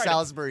knock a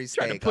Salisbury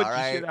steak, try to put all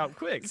right? shit out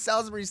quick.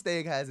 Salisbury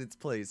steak has its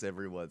place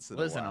every once in a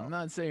while. Listen, I'm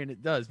not saying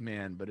it does,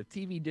 man, but if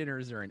TV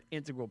dinners are an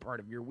integral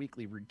part of your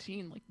weekly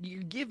routine, like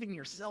you're giving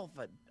yourself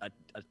a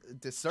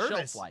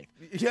disservice. Shelf life.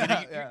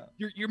 Yeah,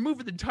 You're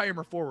moving the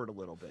timer forward a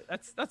little bit.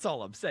 That's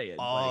all I'm saying.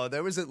 Oh,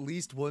 there was at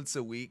least once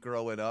a week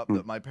growing up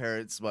that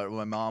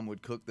my mom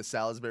would cook the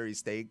Salisbury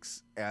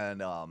steaks,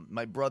 and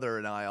my brother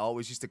and I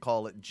always used to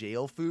call it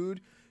jail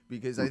food.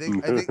 Because I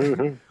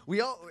think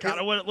we all kind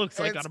of what it looks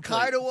like on a plate.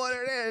 Kind of what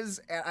it is.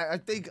 And I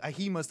think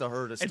he must have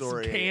heard a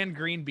story. And some canned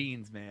green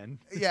beans, man.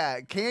 Yeah,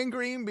 canned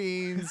green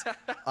beans,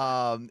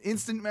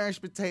 instant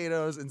mashed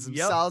potatoes, and some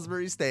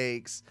Salisbury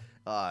steaks.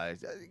 I'd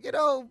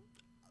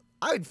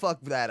fuck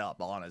that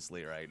up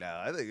honestly right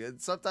now. I think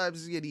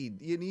sometimes you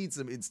need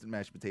some instant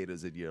mashed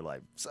potatoes in your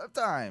life.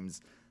 Sometimes,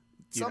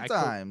 dude, I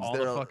cook all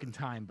the fucking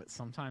time, but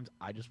sometimes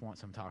I just want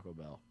some Taco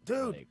Bell,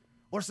 dude. Like,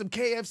 or some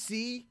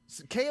KFC.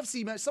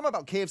 Something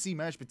about KFC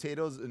mashed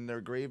potatoes and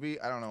their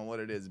gravy. I don't know what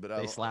it is, but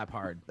they slap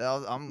hard.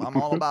 I'm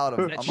all about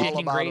them. That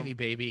chicken gravy,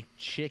 baby.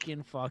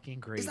 Chicken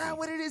fucking gravy. Is that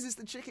what it is? It's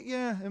the chicken?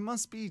 Yeah, it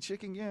must be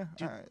chicken. Yeah.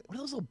 Dude, what are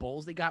those little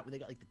bowls they got? Where they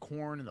got like the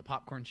corn and the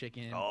popcorn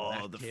chicken.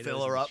 Oh, the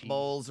filler up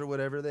bowls or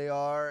whatever they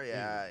are.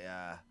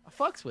 Yeah. I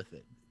fucks with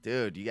it.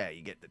 Dude, you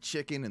get the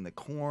chicken and the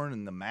corn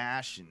and the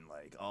mash and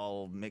like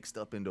all mixed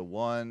up into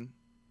one.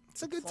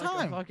 It's a good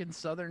time. Like a fucking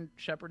Southern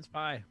shepherd's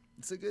pie.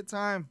 It's a good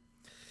time.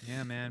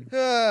 Yeah, man.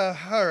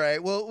 All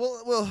right. Well,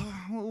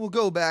 we'll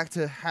go back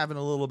to having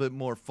a little bit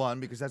more fun,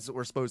 because that's what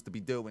we're supposed to be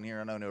doing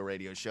here on Oh No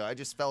Radio Show. I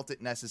just felt it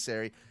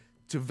necessary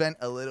to vent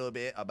a little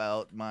bit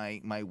about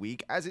my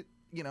week, as it,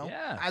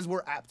 as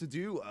we're apt to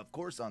do, of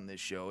course, on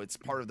this show. It's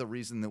part of the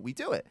reason that we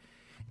do it.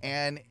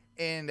 And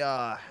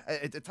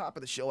at the top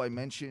of the show, I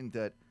mentioned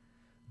that,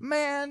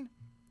 man,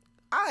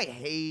 I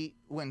hate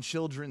when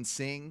children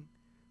sing.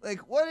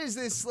 Like, what is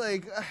this,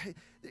 like,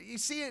 you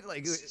see it,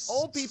 like,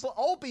 old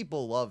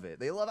people love it.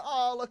 They love,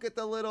 oh, look at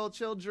the little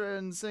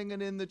children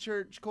singing in the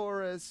church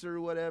chorus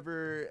or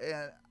whatever.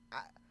 And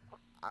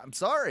I'm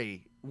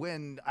sorry.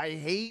 When I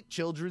hate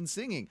children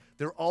singing,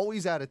 they're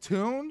always out of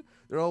tune.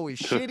 They're always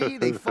shitty.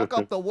 They fuck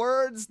up the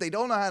words. They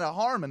don't know how to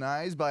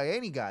harmonize by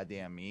any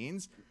goddamn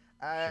means.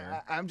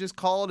 I'm just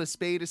calling a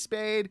spade a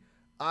spade.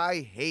 I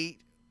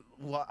hate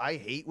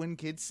when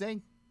kids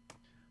sing.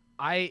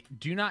 I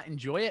do not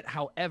enjoy it.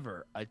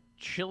 However, a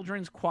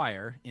children's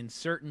choir in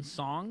certain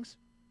songs,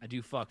 I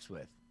do fucks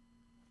with.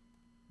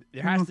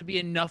 There has to be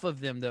enough of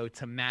them, though,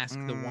 to mask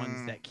the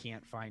ones that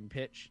can't find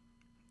pitch.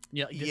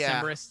 You know,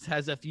 Decemberists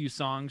has a few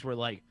songs where,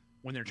 like,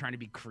 when they're trying to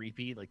be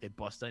creepy, like, they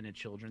bust in a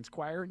children's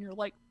choir, and you're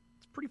like,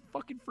 it's pretty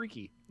fucking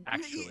freaky,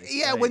 actually.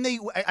 Yeah, like,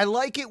 I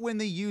like it when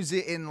they use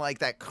it in, like,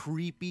 that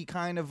creepy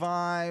kind of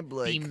vibe.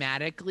 Like,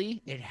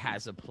 thematically, it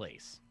has a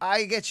place.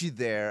 I get you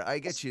there.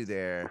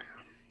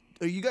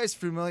 Are you guys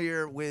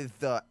familiar with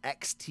the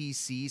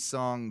XTC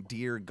song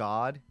Dear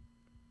God?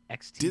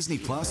 XTC. Disney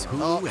Plus,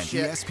 Hulu, and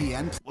shit.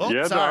 ESPN. Oh,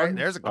 Yeah, sorry. dog.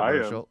 There's a I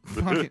am.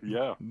 commercial.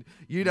 Yeah,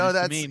 You know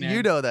News to me, man.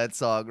 you know that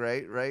song,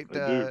 right? Right, I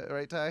do.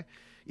 right, Ty?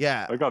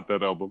 Yeah. I got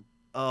that album.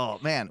 Oh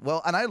man.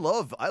 Well, and I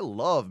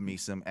love me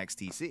some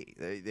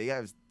XTC. They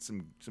have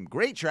some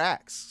great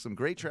tracks,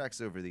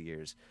 over the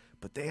years.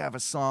 But they have a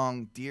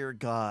song, Dear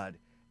God,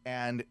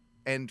 and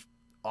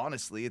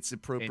honestly, it's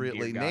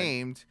appropriately Dear God.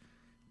 named.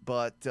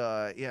 But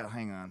yeah,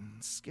 hang on.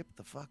 Skip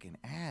the fucking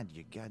ad,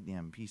 you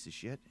goddamn piece of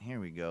shit. Here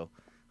we go.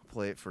 I'll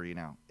play it for you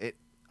now. I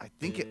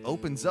think it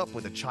opens up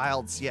with this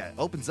child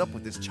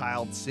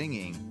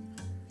singing,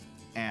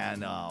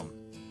 and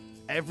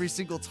every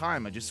single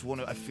time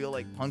I feel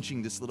like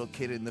punching this little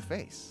kid in the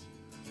face.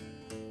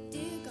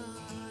 Dear God,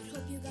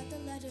 hope you got the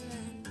letter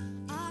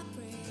and I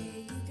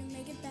pray you can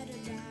make it better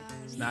down.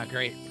 It's not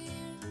great.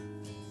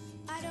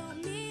 I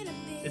don't mean a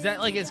big Is that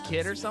like his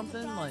kid or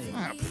something? Like,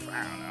 I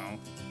don't know.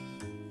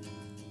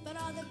 But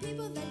all the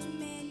people that you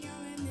made your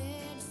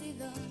image, see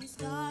them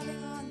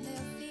starving on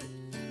their feet,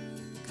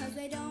 'cause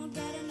they don't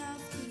get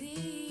enough to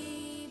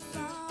eat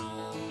from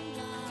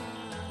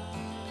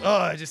God. Oh,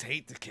 I just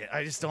hate the kid.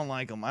 I just don't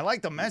like him. I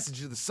like the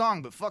message of the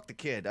song, but fuck the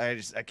kid. I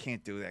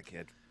can't do that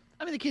kid.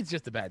 I mean, the kid's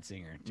just a bad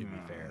singer, to be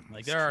fair.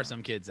 Like, there are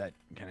some kids that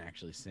can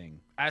actually sing.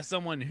 As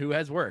someone who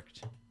has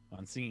worked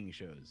on singing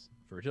shows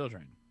for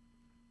children,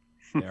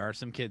 there are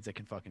some kids that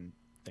can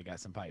they got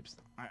some pipes.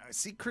 I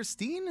see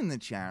Christine in the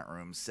chat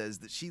room says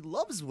that she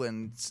loves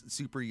when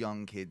super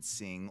young kids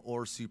sing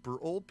or super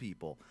old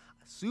people.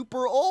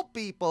 Super old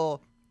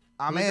people.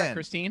 I'm Who is that, in.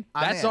 Christine?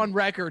 I'm That's in. on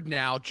record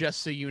now,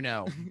 just so you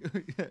know.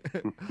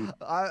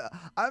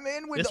 I'm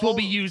in with This the will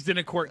be old- used in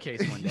a court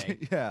case one day.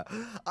 Yeah,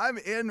 I'm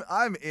in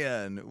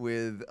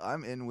with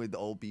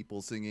old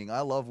people singing.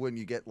 I love when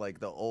you get like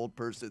the old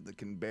person that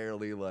can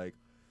barely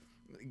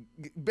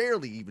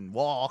even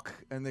walk,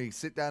 and they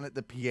sit down at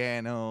the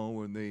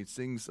piano and they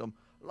sing some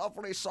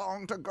lovely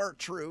song to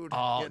Gertrude.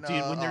 Oh, you know?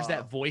 dude, when there's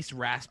that voice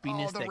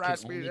raspiness the that can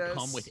only raspiness.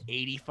 come with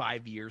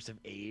 85 years of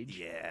age.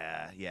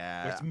 Yeah, Where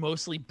yeah. it's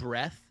mostly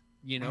breath,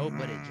 you know,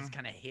 but it just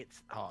kind of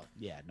hits. Oh,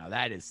 yeah, no,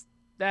 that is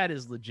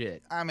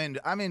legit. I'm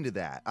into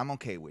that. I'm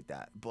okay with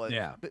that. But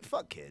Yeah. but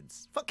fuck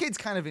kids. Fuck kids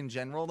kind of in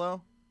general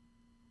though.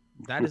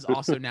 That is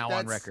also now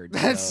on That's- record.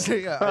 That's so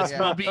yeah, this yeah.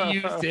 will be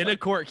used in a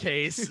court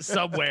case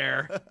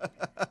somewhere.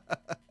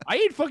 I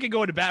ain't fucking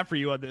going to bat for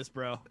you on this,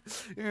 bro.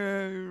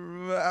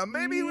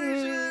 Maybe we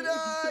should,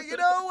 you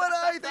know what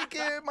I think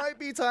it might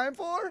be time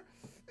for?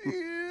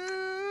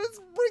 Let's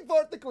bring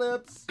forth the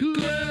clips.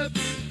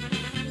 Clips.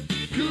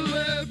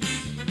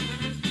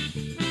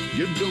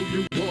 You know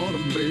you want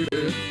 'em,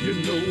 baby. You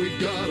know we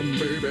got 'em,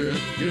 baby.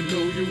 You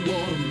know you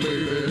want 'em,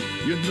 baby.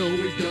 You know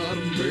we got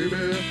 'em,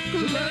 baby.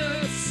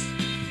 Clips.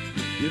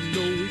 You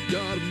know we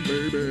got 'em,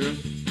 baby.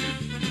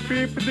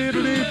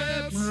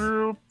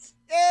 Clips.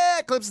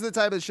 Yeah, clips is the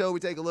type of the show we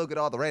take a look at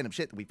all the random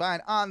shit that we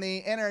find on the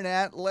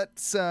internet.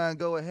 Let's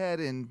go ahead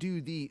and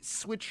do the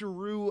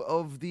switcheroo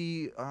of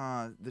the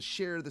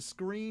share the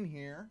screen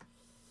here,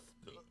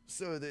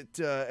 so that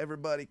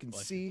everybody can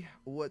see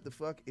what the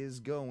fuck is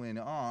going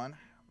on.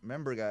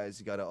 Remember, guys,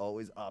 you gotta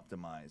always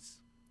optimize.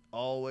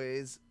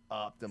 Always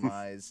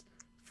optimize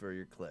for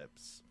your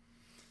clips.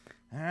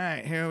 All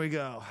right, here we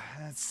go.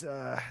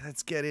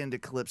 Let's get into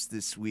clips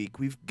this week.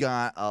 We've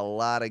got a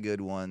lot of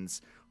good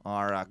ones.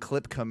 Our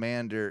clip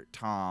commander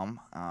Tom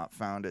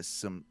found us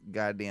some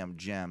goddamn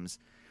gems.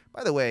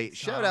 By the way,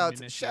 shout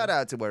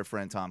out to our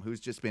friend Tom,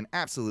 who's just been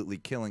absolutely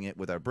killing it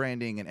with our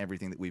branding and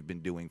everything that we've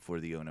been doing for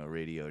the Ono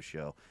Radio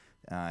Show.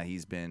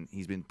 He's been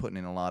putting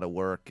in a lot of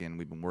work, and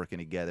we've been working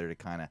together to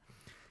kind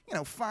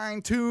of,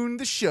 fine tune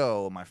the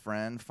show, my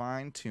friend,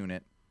 fine tune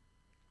it.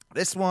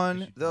 This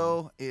one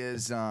though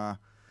is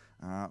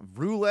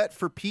roulette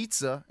for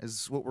pizza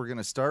is what we're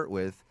gonna start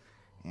with,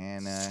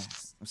 and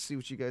let's see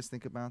what you guys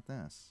think about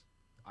this.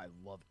 I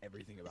love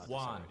everything about this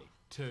 1, already.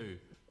 2,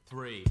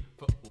 3,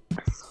 4.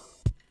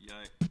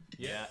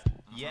 Yeah.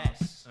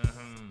 Yes.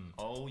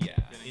 Oh yeah.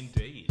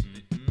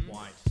 Indeed.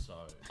 Quite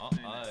so.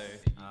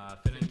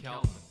 Finn and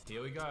Kelton,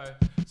 here we go.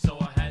 So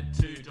I had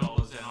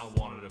 $2 and I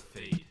wanted a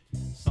feed.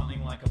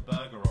 Something like a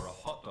burger or a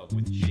hot dog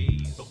with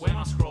cheese. But when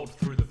I scrolled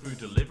through the food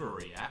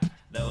delivery app,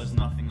 There was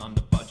nothing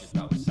under budget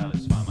that would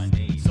satisfy my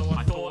needs. so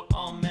I thought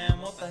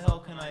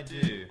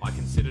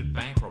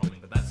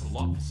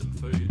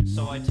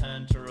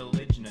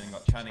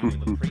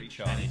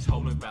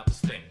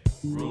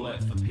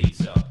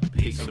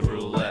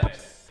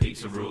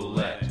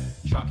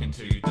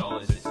fucking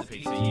 $2. It's the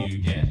pizza you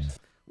get.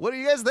 What do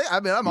you guys think?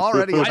 I mean, I'm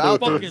already I about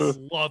fucking this.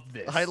 love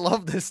this. I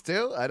love this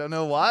too. I don't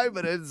know why,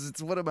 but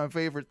it's one of my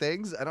favorite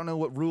things. I don't know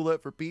what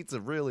roulette for pizza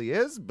really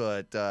is,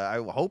 but I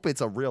hope it's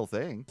a real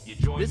thing. You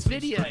join This some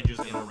video- strangers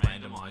in a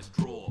randomized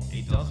draw.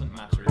 It doesn't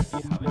matter if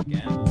you haven't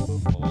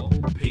gambled before.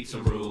 Pizza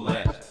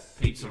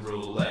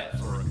roulette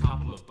for a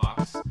couple of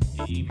bucks.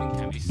 You even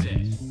can be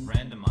set.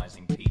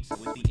 Randomizing pizza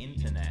with the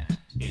internet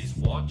is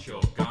what you're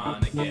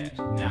gonna get.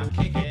 Now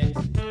kick it.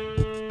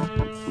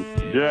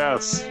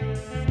 Yes.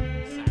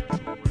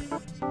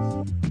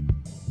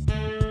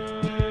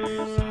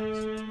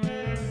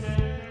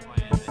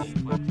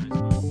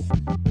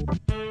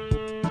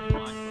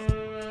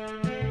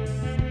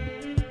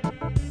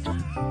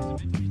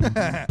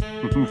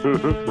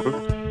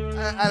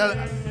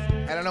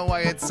 I don't know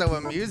why it's so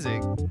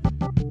amusing,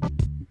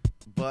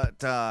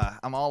 but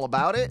I'm all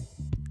about it.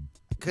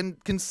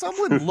 Can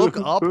someone look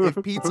up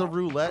if pizza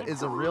roulette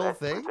is a real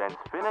thing?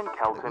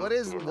 What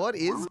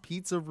is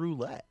pizza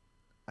roulette?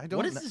 I don't.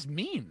 What does this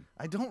mean?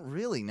 I don't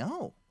really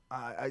know.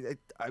 I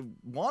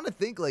want to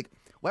think, like,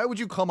 why would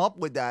you come up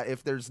with that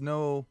if there's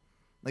no,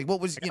 like,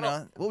 what was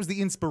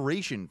the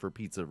inspiration for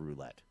pizza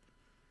roulette?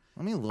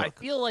 Let me look. I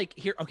feel like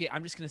here. Okay,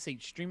 I'm just gonna say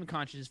stream of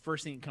consciousness.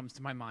 First thing that comes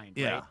to my mind,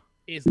 Yeah. right,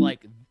 is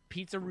like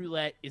pizza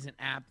roulette is an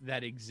app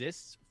that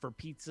exists for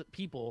pizza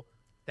people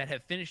that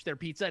have finished their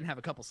pizza and have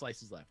a couple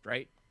slices left,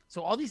 right?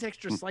 So all these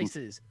extra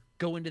slices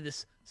go into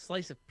this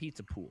slice of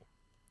pizza pool,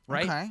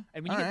 right? Okay,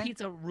 And when you get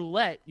pizza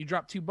roulette, you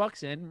drop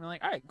 $2 in, and we're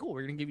like, all right, cool,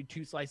 we're gonna give you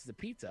 2 slices of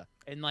pizza,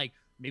 and like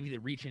maybe they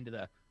reach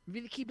into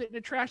maybe they keep it in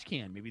a trash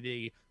can, maybe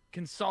they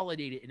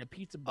consolidate it in a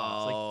pizza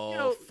box.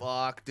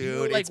 Fuck, You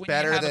know, dude, like it's when you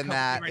better have a than couple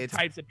that. different It's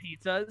types of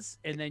pizzas,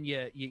 and then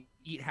you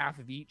eat half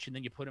of each, and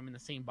then you put them in the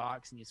same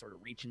box, and you sort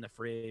of reach in the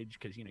fridge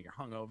because you're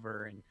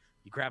hungover, and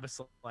you grab a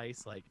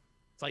slice. Like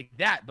it's like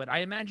that. But I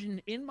imagine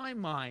in my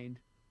mind,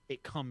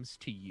 it comes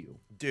to you,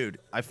 dude.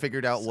 I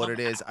figured out what it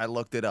is. I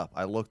looked it up.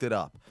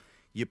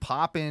 You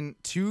pop in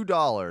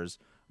 $2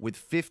 with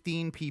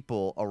 15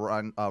 people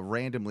around,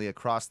 randomly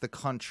across the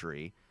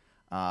country.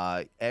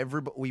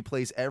 We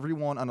place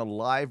everyone on a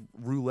live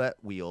roulette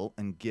wheel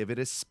and give it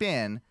a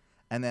spin,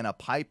 and then a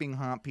piping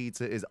hot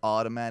pizza is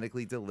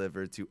automatically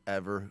delivered to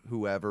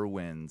whoever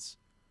wins.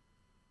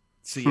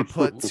 So you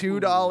put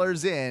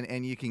 $2 in,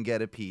 and you can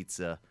get a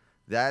pizza.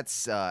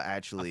 That's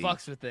actually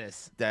fucks with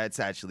this. That's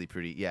actually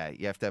pretty. Yeah,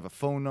 you have to have a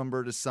phone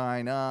number to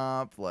sign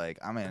up. Like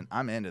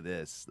I'm into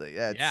this. Like,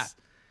 Yeah.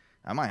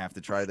 I might have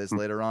to try this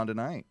later on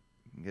tonight.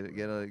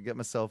 Get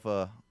myself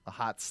a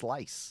hot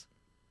slice.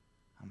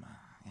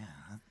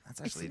 That's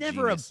actually It's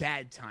never genius. a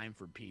bad time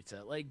for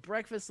pizza. Like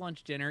breakfast,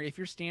 lunch, dinner, if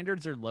your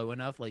standards are low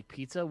enough, like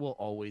pizza will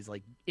always,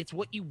 like, it's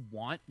what you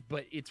want,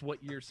 but it's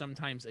what you're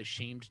sometimes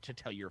ashamed to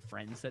tell your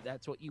friends that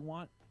that's what you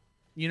want.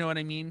 You know what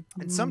I mean?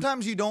 And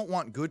sometimes you don't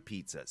want good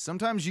pizza.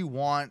 Sometimes you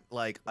want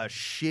like a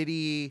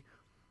shitty,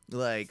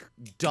 like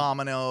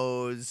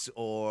Domino's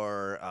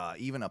or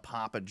even a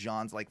Papa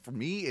John's. Like for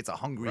me, it's a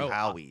Hungry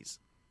Howie's.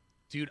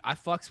 Dude, I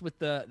fucks with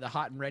the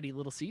hot and ready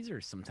Little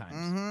Caesars sometimes.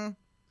 Mm-hmm.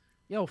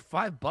 Yo,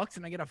 $5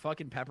 and I get a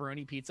fucking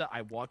pepperoni pizza.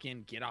 I walk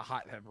in, get a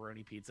hot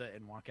pepperoni pizza,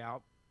 and walk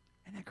out.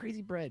 And that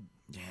crazy bread.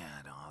 Yeah,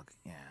 dog.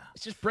 Yeah.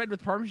 It's just bread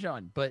with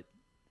Parmesan, but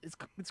it's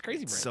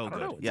crazy bread. So I don't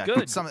good. know. It's Yeah,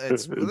 good.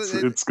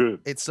 It's good.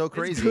 It's so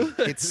crazy.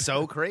 It's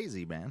so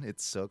crazy, man.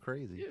 It's so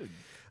crazy. Dude.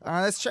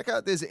 Let's check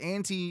out this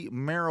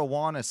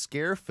anti-marijuana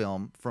scare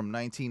film from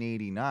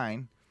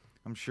 1989.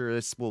 I'm sure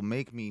this will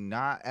make me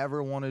not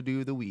ever want to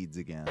do the weeds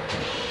again.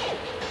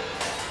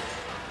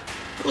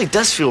 It really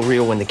does feel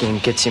real when the game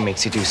gets you,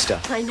 makes you do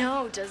stuff. I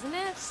know, doesn't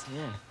it?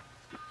 Yeah.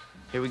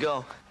 Here we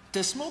go.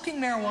 Does smoking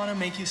marijuana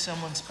make you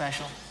someone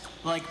special?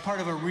 Like part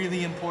of a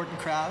really important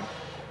crowd?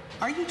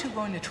 Are you two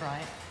going to try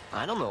it?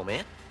 I don't know,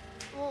 man.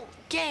 Well,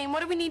 Game,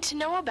 what do we need to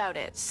know about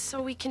it so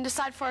we can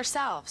decide for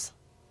ourselves?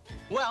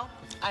 Well,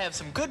 I have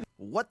some good.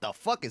 What the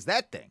fuck is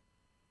that thing?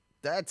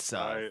 That's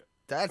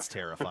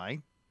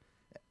terrifying.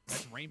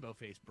 That's rainbow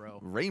face, bro.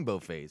 Rainbow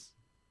face.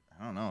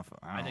 I don't know if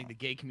I think the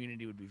gay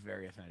community would be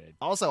very offended.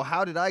 Also,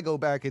 how did I go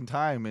back in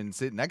time and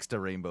sit next to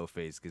Rainbow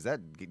Face? Because that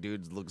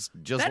dude looks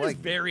just That like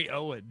is very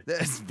Owen.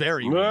 That's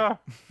very Yeah.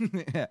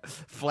 yeah.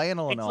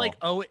 Flannel and It's all. like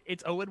Owen.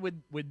 It's Owen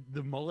with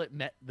the mullet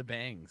met the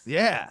bangs.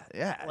 Yeah.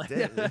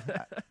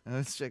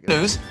 Let's check it out.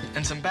 News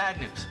and some bad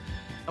news.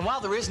 And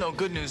while there is no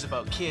good news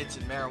about kids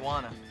and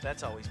marijuana,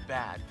 that's always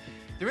bad,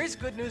 there is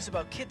good news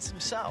about kids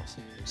themselves.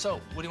 So,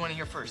 what do you want to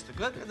hear first, the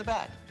good or the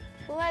bad?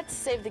 Let's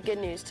save the good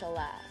news till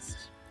last.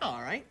 All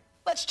right,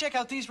 let's check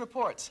out these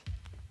reports.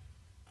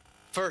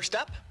 First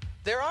up,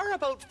 there are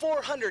about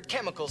 400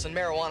 chemicals in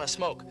marijuana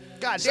smoke.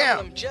 God Some damn.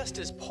 of them just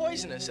as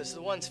poisonous as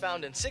the ones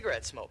found in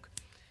cigarette smoke.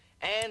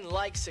 And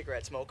like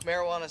cigarette smoke,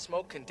 marijuana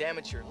smoke can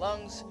damage your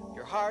lungs,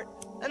 your heart,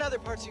 and other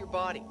parts of your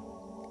body.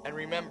 And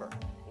remember,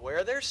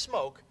 where there's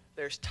smoke,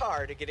 there's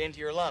tar to get into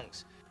your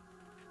lungs.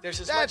 There's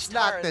as That's much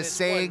tar not in the this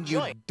saying, one you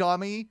joint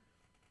dummy.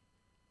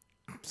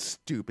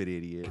 Stupid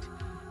idiot.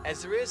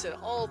 as there is in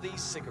all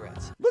these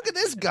cigarettes. Look at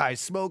this guy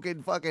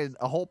smoking fucking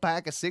a whole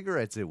pack of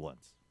cigarettes at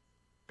once.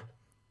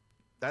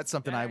 That's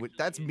something I would.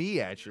 That's me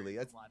actually.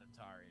 That's a lot of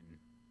tar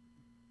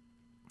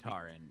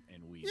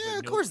and weed. Yeah, but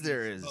of course nobody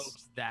there is.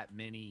 smokes that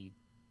many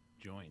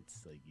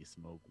joints. Like you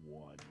smoke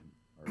 1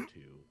 or 2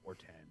 or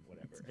 10,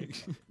 whatever. Hey,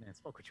 fuck it, man,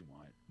 smoke what you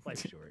want.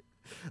 Life's short.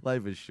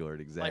 Life is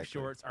short. Exactly. Life's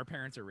short. Our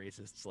parents are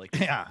racists. Like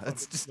Yeah.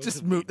 Let's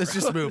just move. Let's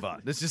just move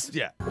on. Let's just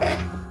yeah.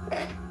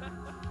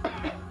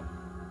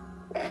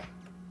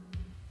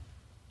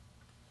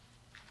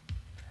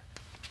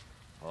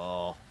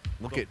 Oh,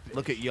 look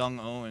at young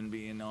Owen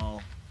being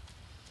all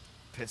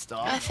pissed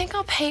off. I think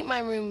I'll paint my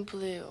room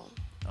blue.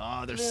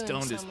 Oh, they're Blue and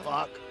stoned as summer.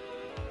 fuck.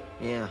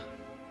 Yeah,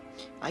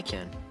 I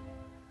can.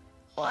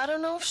 Well, I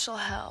don't know if she'll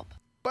help.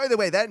 By the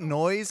way, that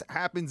noise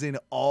happens in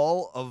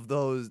all of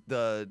those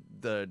the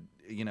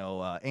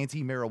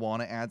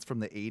anti-marijuana ads from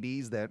the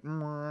 80s. That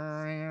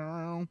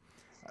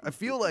I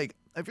feel like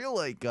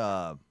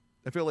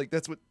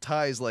that's what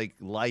Ty's like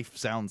life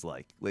sounds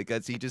like. Like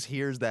as he just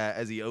hears that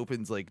as he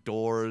opens like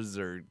doors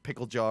or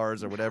pickle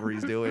jars or whatever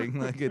he's doing.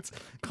 Like it's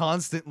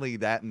constantly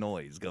that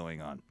noise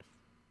going on.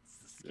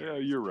 Yeah,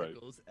 you're right.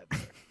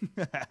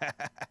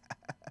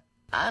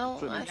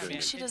 I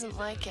think she doesn't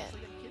like it.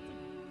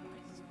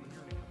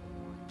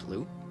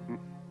 Blue?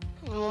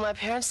 Well, my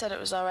parents said it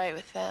was all right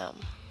with them.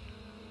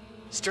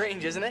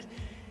 Strange, isn't it?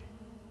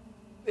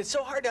 It's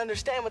so hard to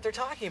understand what they're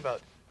talking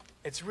about.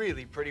 It's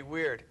really pretty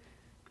weird.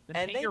 Then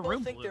And paint they your both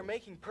room think blue. they're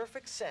making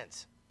perfect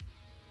sense.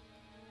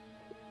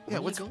 Yeah,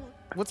 what's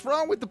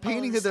wrong with the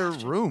painting of their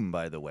room,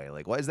 by the way?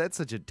 Like, why is that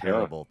such a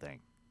terrible thing?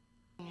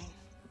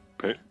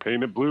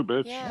 Paint it blue,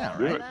 bitch. Yeah,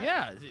 Do right. it.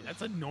 Yeah,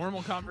 that's a normal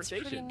It's pretty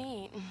conversation.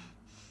 neat.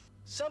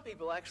 Some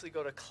people actually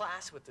go to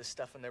class with this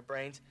stuff in their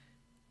brains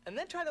and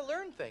then try to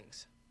learn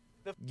things.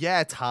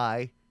 Yeah,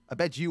 Ty. I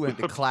bet you went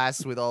to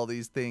class with all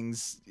these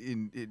things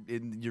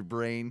in your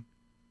brain.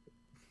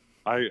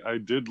 I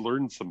did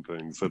learn some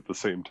things at the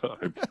same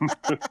time.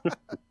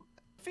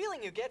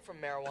 Feeling you get from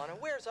marijuana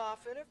wears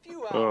off in a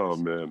few hours. Oh,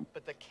 man.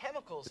 But the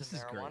chemicals This in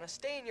is marijuana great.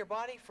 stay in your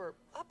body for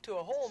up to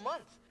a whole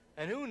month.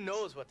 And who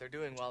knows what they're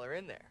doing while they're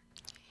in there.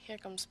 Here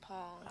comes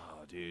Paul.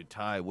 Oh, dude,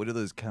 Ty, what are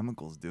those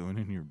chemicals doing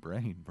in your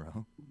brain,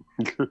 bro?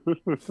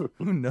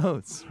 Who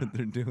knows what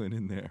they're doing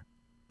in there?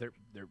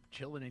 They're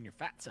chilling in your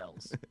fat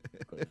cells.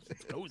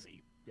 It's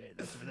cozy. Yeah,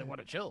 that's where they want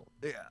to chill.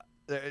 Yeah,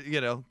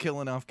 they're,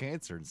 killing off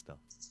cancer and stuff.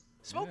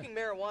 Smoking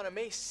marijuana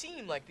may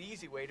seem like the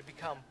easy way to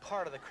become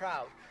part of the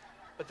crowd,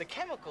 but the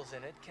chemicals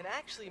in it can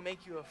actually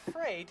make you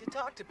afraid to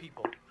talk to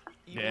people,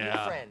 even your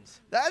Yeah.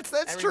 friends. That's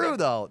And true, remember-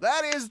 though.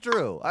 That is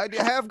true. I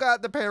have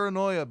got the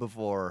paranoia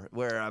before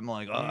where I'm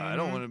like, oh, I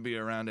don't want to be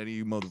around any of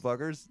you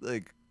motherfuckers.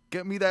 Like,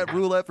 get me that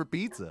roulette for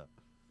pizza.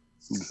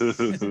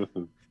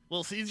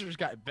 Well, Caesar's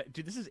got.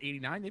 Dude, this is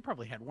 '89. They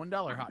probably had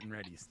 $1 hot and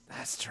ready's.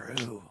 That's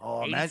true.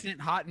 Oh,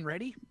 80-cent hot and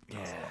ready.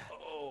 Yeah.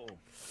 Oh.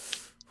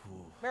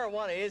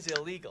 Marijuana is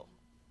illegal.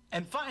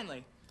 And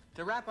finally,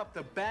 to wrap up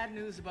the bad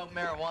news about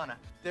marijuana,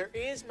 there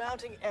is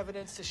mounting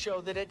evidence to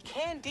show that it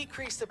can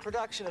decrease the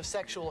production of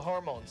sexual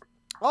hormones.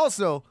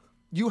 Also,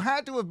 you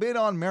had to have been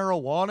on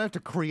marijuana to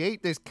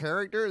create this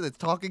character that's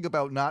talking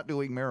about not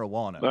doing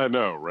marijuana. I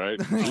know, right?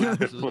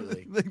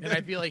 Absolutely. And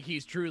I feel like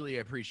he's truly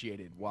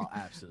appreciated. Wow,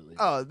 absolutely.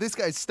 Oh, this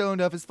guy's stoned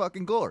up his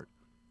fucking gourd.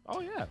 Oh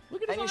yeah.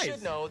 Look at his And you eyes.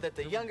 should know that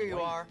the younger you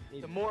are,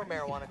 the more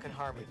marijuana can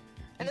harm you.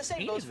 And the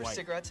same goes for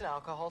cigarettes and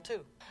alcohol,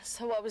 too.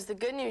 So what was the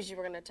good news you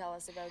were going to tell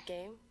us about,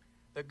 Game?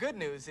 The good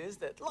news is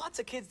that lots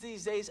of kids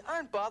these days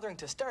aren't bothering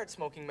to start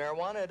smoking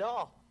marijuana at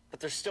all. But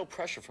there's still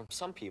pressure from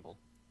some people.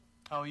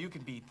 Oh, you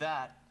can beat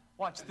that.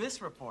 Watch this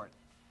report.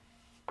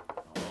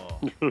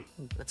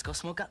 Let's go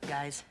smoke up,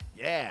 guys.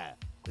 Yeah.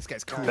 This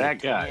guy's cool.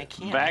 That guy.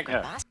 That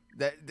guy.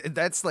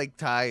 That's like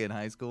Ty in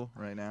high school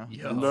right now.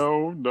 Yo.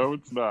 No,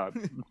 it's not.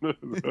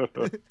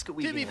 To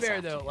be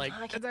fair though, like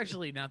that's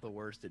actually not the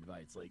worst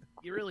advice. Like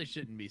you really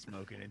shouldn't be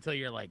smoking until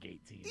you're like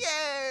 18.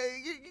 Yeah,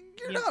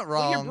 you're not Well,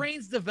 wrong. your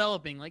brain's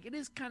developing. Like it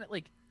is kind of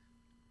like.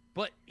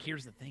 But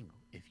here's the thing: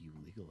 if you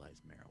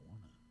legalize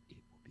marijuana, it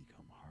will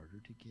become harder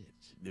to get.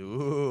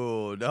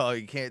 Ooh, no,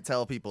 you can't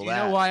tell people You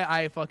that. know why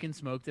I fucking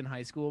smoked in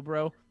high school,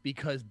 bro?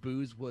 Because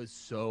booze was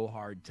so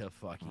hard to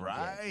fucking get.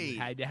 Right. You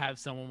had to have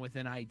someone with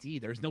an ID.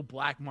 There's no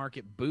black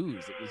market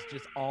booze. It was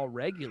just all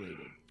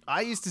regulated.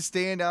 I used to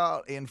stand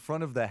out in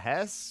front of the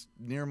Hess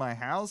near my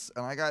house,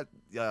 and I got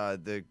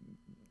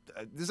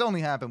this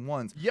only happened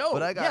once. Yo,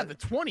 but I got yeah, the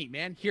 20,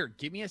 man. Here,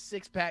 give me a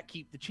 6-pack,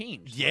 keep the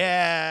change.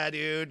 yeah,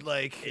 dude.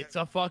 Like It's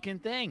a fucking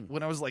thing.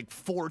 when I was like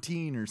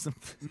 14 or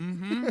something,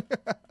 Mm-hmm.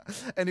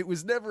 and it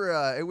was never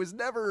a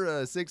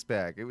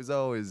 6-pack. It was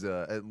always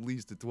at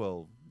least a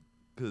 12,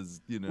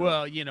 because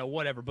Well,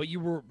 whatever. But you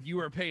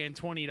were paying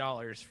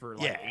 $20 for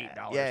like Yeah,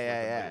 $8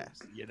 yeah.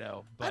 worth of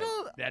booze, But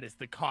that is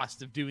the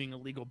cost of doing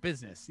illegal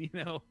business,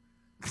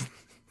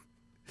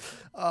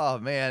 Oh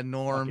man,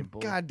 Norm. Fucking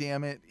bull. God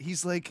damn it.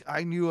 He's like,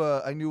 I knew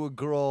a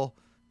girl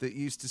that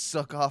used to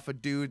suck off a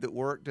dude that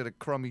worked at a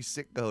crummy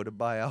Sitco to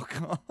buy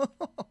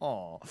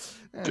alcohol.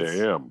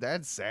 Damn.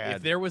 That's sad.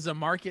 If there was a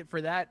market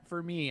for that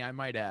for me, I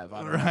might have.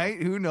 I don't know.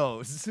 Right? Who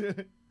knows?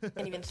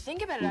 Can't even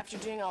think about it after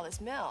doing all this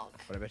milk.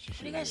 But I bet you What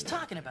should. are you guys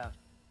talking about?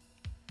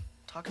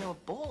 Talking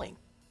about bowling.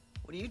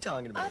 What are you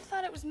talking I about?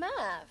 thought it was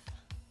math.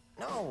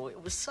 No,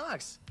 it was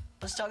socks.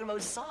 I was talking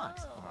about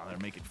socks. Oh, they're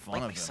making fun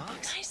Like of my him.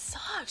 socks? Nice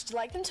socks. Do you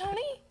like them,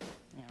 Tony?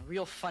 Yeah,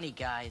 real funny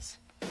guys.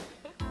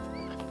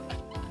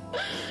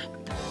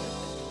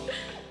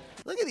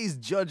 Look at these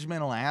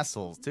judgmental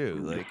assholes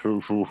too. Like,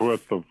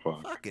 What the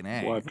fuck? fucking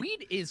A. What?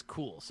 Weed is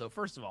cool. So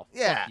first of all,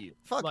 Yeah, fuck you.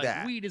 fuck like,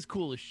 that. Weed is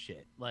cool as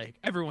shit. Like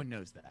everyone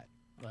knows that.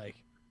 Like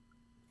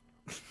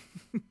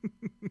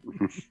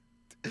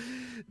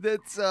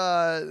Let's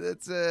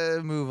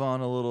move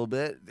on a little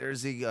bit.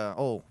 There's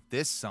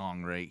this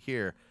song right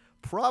here.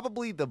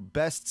 Probably the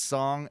best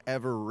song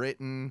ever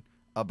written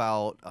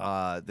about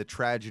the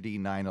tragedy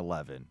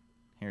 9/11.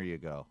 Here you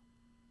go.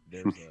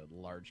 there's a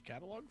large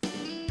catalog.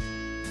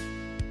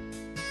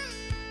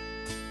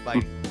 By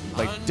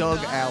Doug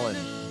Allen.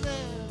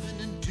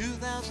 In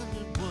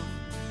 2001,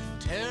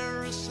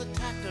 terrorists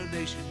attacked our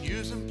nation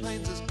using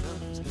planes as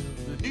guns.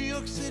 The New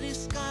York City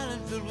skyline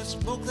filled with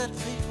smoke that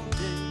fateful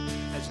day,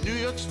 as New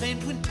York's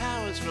famed Twin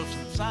Towers rose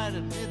inside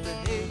amid the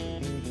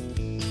haze.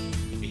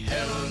 We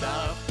held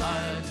our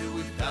fire till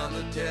we found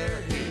the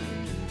terror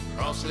haven,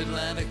 across the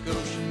Atlantic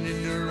Ocean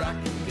in Iraq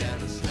and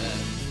Afghanistan.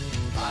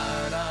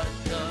 Fired our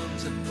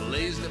guns and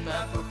blazed a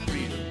path for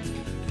freedom.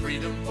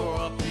 Freedom for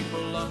our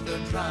people of their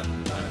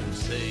driving by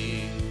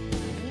saying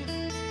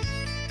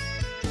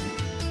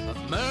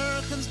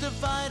Americans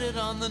divided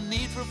on the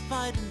need for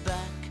fighting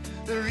back.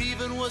 There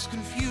even was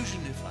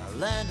confusion if our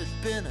land had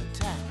been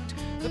attacked.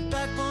 The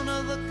backbone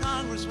of the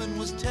congressman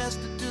was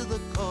tested to the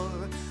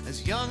core,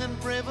 as young and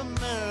brave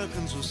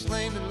Americans were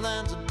slain in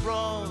lands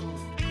abroad.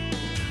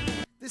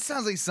 This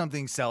sounds like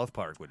something South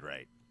Park would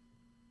write.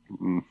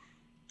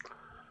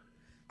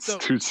 It's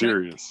too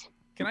serious.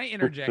 Can I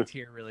interject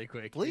here really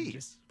quick?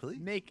 Please.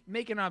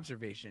 Make an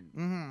observation.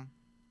 Mm-hmm.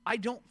 I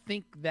don't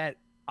think that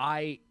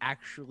I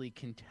actually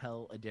can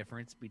tell a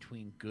difference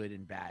between good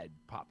and bad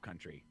pop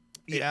country.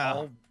 Yeah. It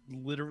all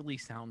literally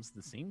sounds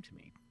the same to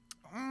me.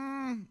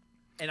 And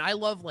I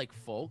love like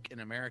folk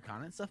and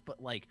Americana and stuff,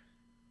 but like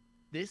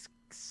this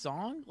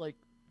song, like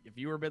if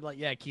you were a bit like,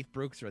 yeah, Keith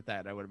Brooks wrote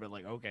that, I would have been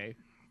like, okay.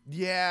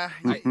 Yeah,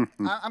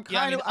 I'm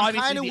kind of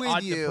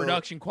with you. The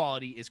production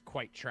quality is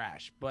quite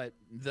trash, but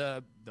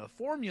the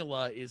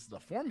formula is the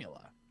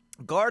formula.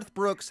 Garth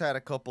Brooks had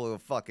a couple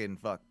of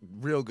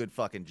real good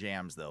fucking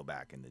jams though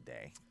back in the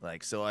day.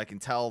 Like, so I can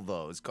tell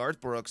those.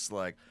 Garth Brooks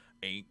like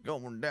ain't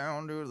going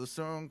down till the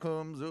sun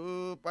comes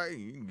up. I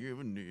ain't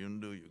giving in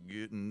till you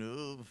get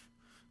enough.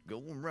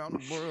 Going around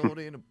the world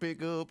in a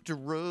pickup truck.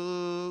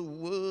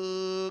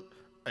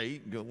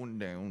 Ain't going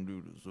down till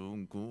the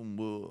sun come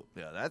up.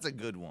 Yeah, that's a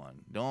good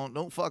one.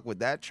 Don't fuck with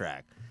that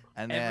track.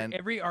 And then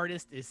every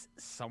artist is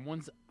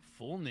someone's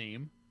full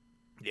name.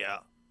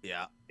 Yeah.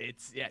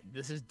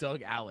 This is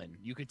Doug Allen.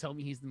 You could tell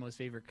me he's the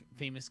most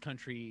famous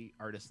country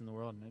artist in the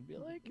world, and I'd be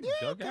like,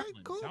 Doug Allen.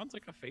 Cool. Sounds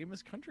like a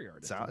famous country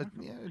artist.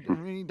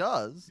 He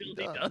does. He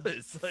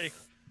does. Like,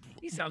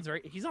 he sounds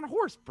right. He's on a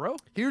horse, bro.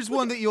 Here's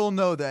one that you'll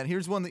know.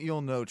 Here's one that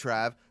you'll know,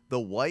 Trav. The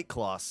White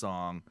Claw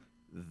song.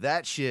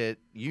 That shit,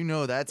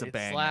 that's a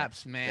banger. It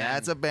slaps, man.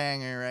 That's a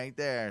banger right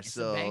there. It's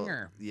a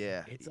banger.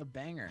 Yeah. It's a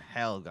banger.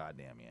 Hell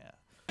goddamn yeah.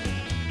 We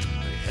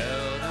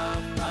held our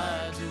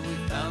fire till we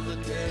found the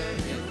terror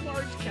haven,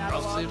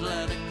 across the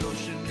Atlantic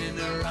Ocean in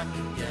Iraq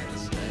and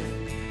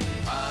Afghanistan.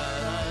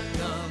 Fired our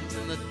guns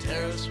and the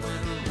terrorists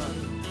went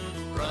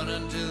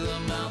running to the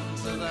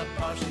mountains of that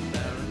parched and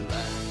barren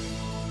land.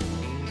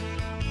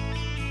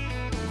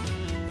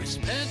 We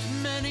spent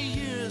many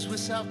years with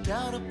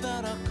self-doubt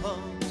about our cause.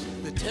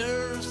 The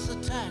terrorists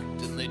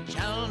attacked and they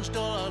challenged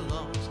all our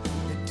laws.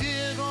 They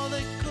did all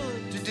they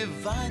could to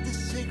divide the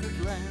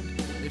sacred land.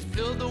 They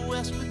filled the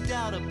West with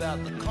doubt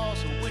about the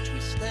cause for which we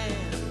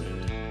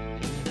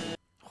stand.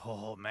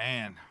 Oh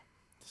man,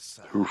 it's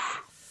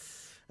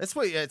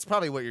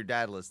probably what your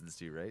dad listens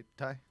to, right,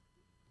 Ty?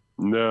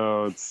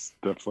 No, it's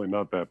definitely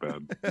not that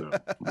bad. No.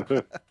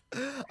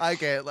 I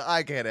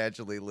can't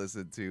actually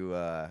listen to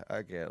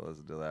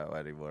that one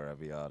anymore. I'll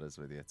be honest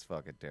with you, it's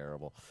fucking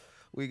terrible.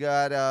 We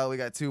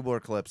got two more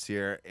clips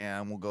here,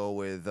 and we'll go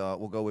with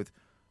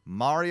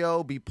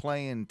Mario be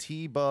playing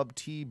T-Bub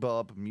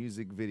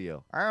music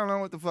video. I don't know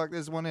what the fuck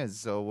this one is,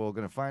 so we're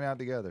gonna find out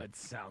together. That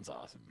sounds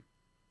awesome.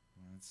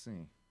 Let's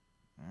see.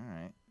 All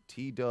right,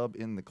 T-Dub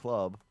in the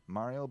club.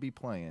 Mario be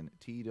playing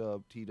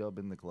T-Dub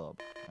in the club.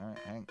 All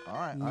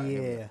right.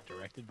 Yeah.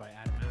 Directed by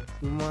Adam.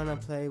 You wanna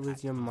play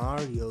with your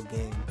Mario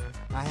game?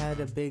 I had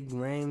a big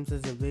Rames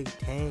as a big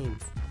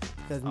Tames.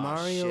 Because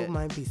Mario shit.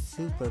 might be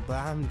super, but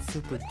I'm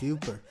super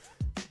duper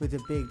with a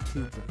big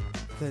tuber.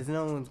 Because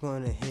no one's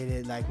going to hit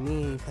it like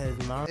me. Because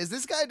Mario. Is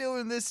this guy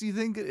doing this? You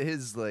think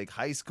his like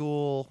high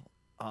school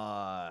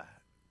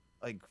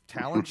like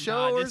talent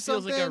show or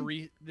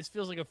something? This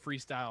feels like a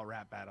freestyle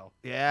rap battle.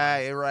 Yeah,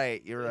 you're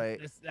right.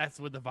 That's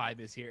what the vibe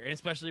is here, and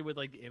especially with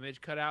like the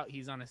image cut out,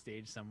 he's on a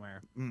stage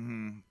somewhere.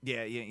 Mm-hmm.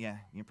 Yeah.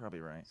 You're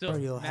probably right. So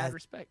Mario mad has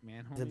respect,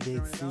 man. the Homie's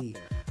big throwing it out C,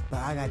 there. but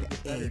I got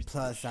the A+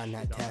 on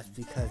that test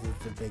because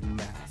it's a big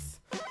mass.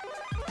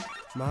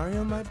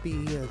 Mario might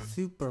be a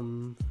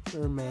Superman,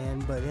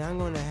 but I'm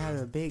gonna have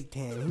a big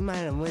tan. He might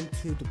have went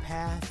to the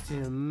past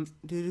to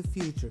the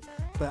future,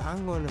 but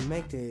I'm gonna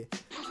make the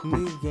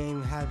new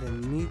game have the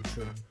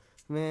neutral.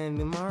 Man,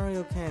 the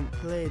Mario can't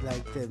play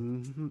like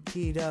the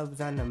T-dubs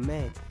on the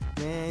Mac.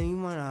 Man,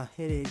 you wanna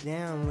hit it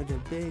down with the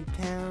big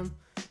town?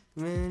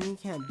 Man, he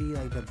can't be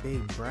like the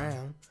Big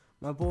Brown.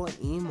 My boy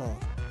Emo,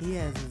 he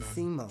has a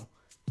Simo.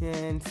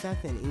 And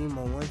Seth and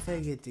Emo, once they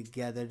get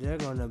together, they're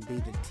gonna be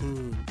the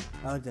team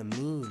of the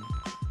meme.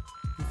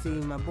 You see,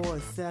 my boy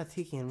Seth,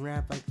 he can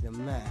rap like the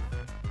Mac.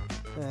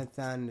 That's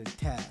on the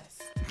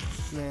test.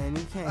 Man,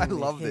 you can't. I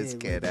love this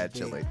kid,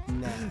 actually.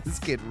 This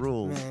kid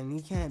rules. Man,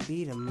 you can't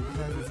beat him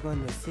because he's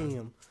gonna see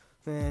him.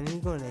 Man, he's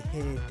gonna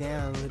hit it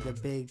down with the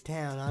big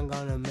town. I'm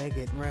gonna make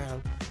it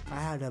round. I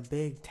had a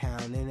big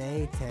town in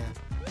A-town.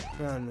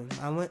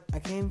 I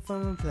came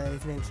from a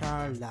place named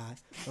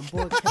Charlotte. A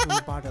boy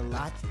Kevin bought a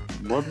lot.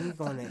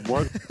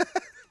 What?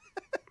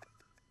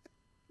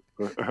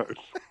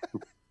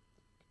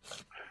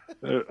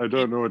 I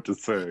don't know what to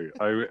say.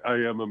 I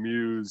am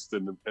amused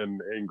and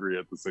angry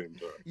at the same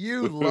time.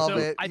 You love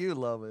it. You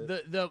love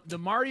it. The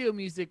Mario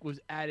music was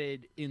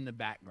added in the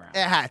background.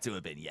 It had to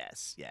have been,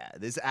 yes. Yeah,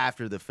 this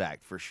after the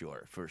fact, for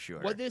sure.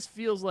 What this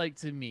feels like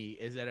to me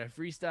is at a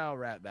freestyle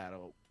rap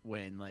battle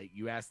when like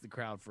you ask the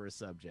crowd for a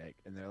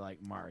subject and they're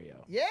like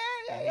Mario. Yeah,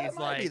 he's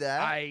might like, be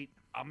that.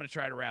 I'm gonna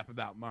try to rap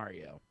about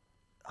Mario.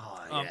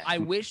 Oh, yeah. I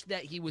wish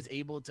that he was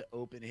able to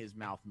open his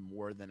mouth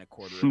more than a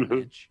quarter of an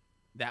inch.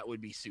 That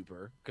would be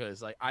super,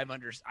 because like I'm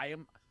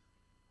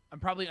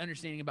probably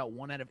understanding about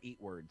 1 out of 8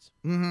 words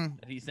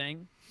that he's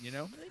saying. You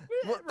know, like,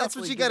 well, that's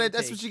what you gotta.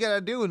 That's what you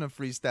gotta do in a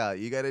freestyle.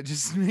 You gotta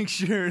just make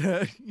sure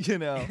to, you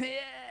know.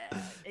 Yeah,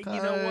 and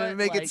you know what?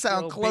 Make it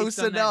sound close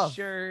enough. That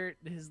shirt,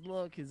 his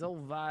look, his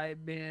whole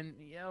vibe, man.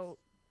 You know,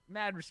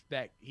 mad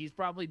respect. He's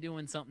probably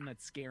doing something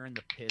that's scaring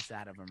the piss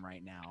out of him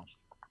right now.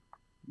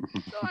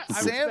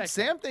 So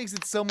Sam thinks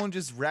it's someone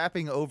just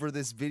rapping over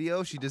this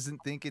video. She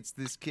doesn't think it's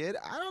this kid.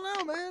 I don't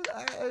know,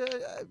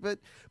 man.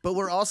 But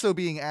we're also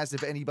being asked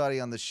if anybody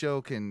on the show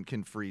can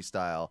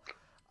freestyle.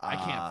 I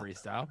can't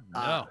freestyle.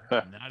 No,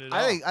 not at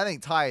all. I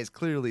think Ty is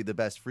clearly the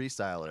best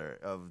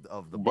freestyler of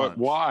the bunch. But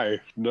why?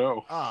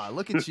 No.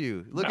 Look at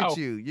you. Look at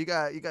you. You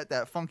got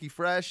that funky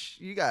fresh.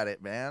 You got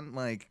it, man.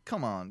 Like,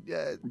 come on.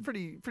 Yeah,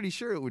 pretty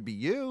sure it would be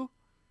you.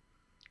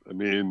 I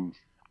mean,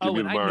 oh,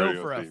 and I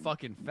know for a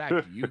fucking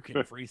fact you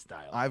can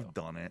freestyle. I've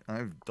done it.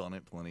 I've done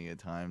it plenty of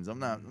times. I'm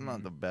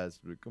not the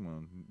best, but come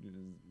on.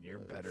 You're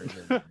better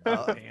than the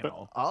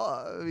panel.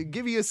 I'll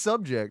give you a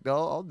subject.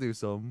 I'll do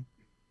something.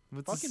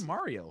 Fucking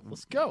Mario.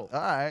 Let's go.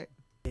 All right.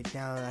 Get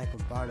down like a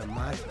bar of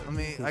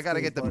I gotta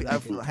get the beat.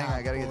 Hang on,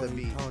 I gotta get the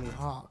beat. Tony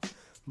Hawk.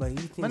 But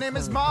my name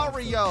is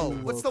Mario.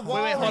 What's the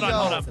wall? Wait, hold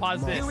on.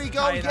 Pause this. Here we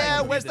go.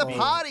 Yeah, where's the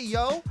party,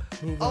 yo?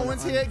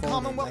 Owen's here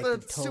coming with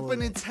the Super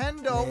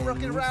Nintendo,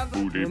 rocking around the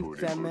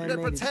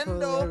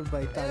Nintendo.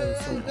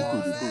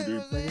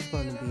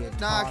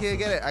 Nah, I can't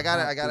get it. I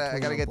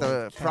gotta get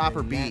the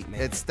proper beat.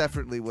 It's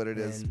definitely what it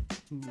is.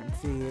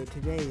 See,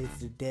 today is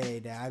the day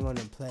that I'm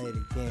gonna play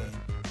the game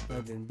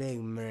with the big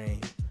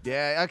brain.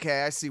 Yeah,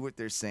 okay, I see what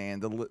they're saying.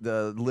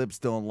 The lips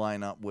don't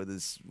line up with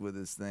his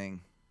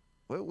thing.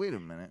 Wait a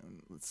minute.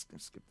 Let's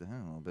skip the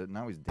head a little bit.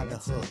 Now he's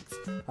dancing. The hooks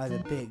are the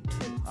big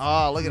toots.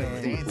 Oh, look at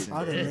him dancing.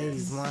 All the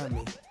ladies want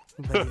me.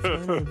 But it's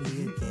gonna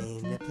be a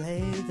game that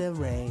plays the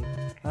rain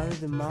of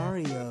the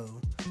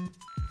Mario.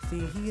 See,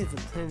 he is a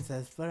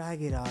princess, but I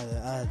get all the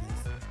others.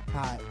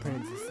 Hot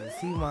princesses.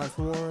 He wants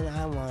one,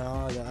 I want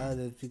all the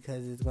others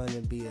because it's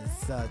gonna be a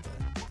southern.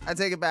 I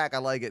take it back. I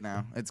like it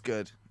now. It's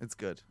good. It's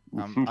good.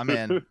 I'm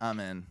in. I'm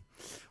in.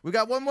 We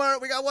got one more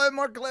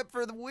clip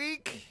for the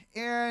week,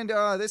 and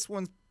this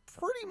one's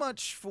pretty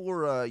much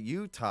for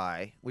you,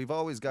 Ty. We've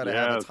always got to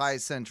have a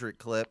Ty-centric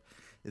clip.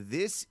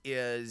 This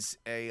is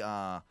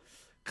a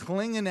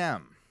Kling and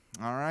M.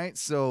 All right,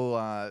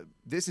 so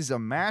this is a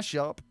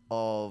mashup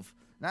of,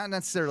 not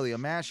necessarily a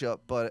mashup,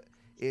 but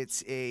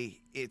it's a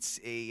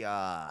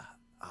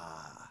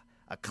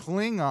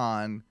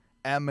Klingon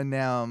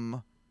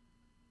Eminem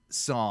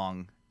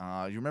song.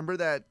 You remember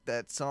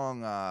that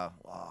song? Oh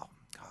God,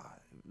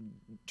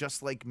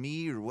 Just Like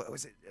Me, or what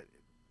was it?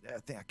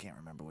 I can't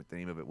remember what the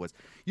name of it was.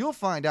 You'll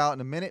find out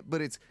in a minute,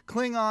 but it's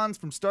Klingons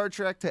from Star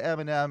Trek to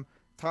Eminem.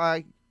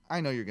 Ty,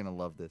 I know you're going to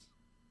love this.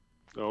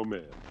 Oh,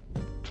 man.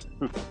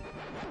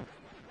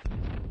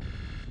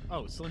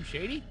 Oh, Slim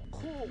Shady?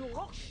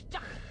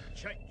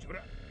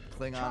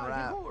 Klingon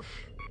rap.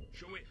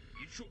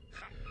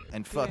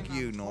 And fuck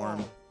you,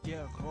 Norm.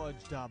 Yeah.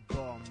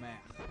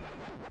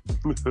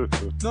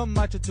 No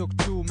matter took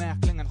two mer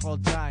klingen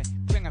hold die,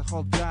 klingen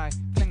hold die,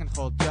 klingen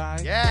hold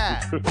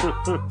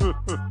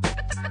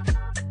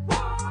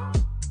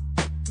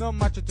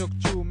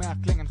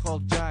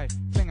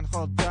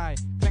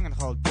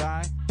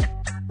die.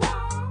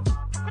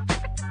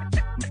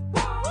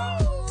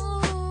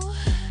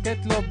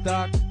 Get lob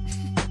dag,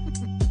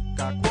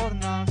 kak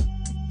warna,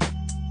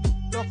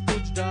 doch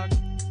tuch dag,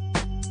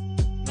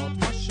 not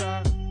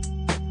mashar.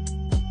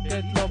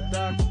 Get lob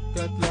dag,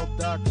 get lob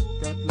dag,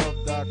 get lob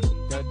dag,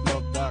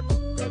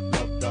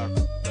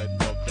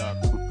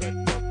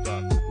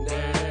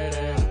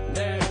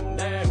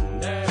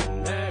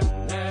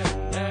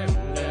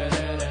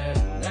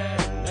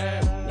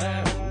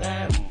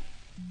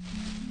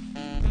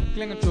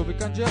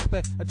 kan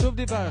jechpe het zoef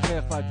die waar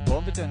geef wat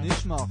bom wit en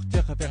is mag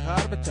tegen weg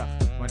haar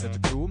betach want dat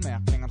crew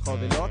merk klingen gewoon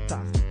weer lot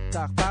dag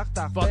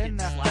Fucking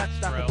slaps,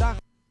 bro.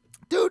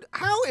 Dude,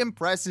 how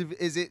impressive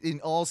is it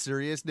in all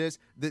seriousness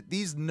that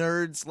these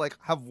nerds like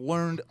have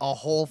learned a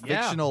whole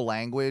fictional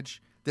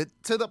language that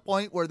to the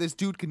point where this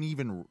dude can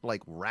even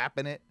like rap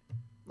in it?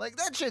 Like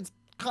that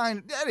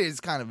is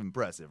kind of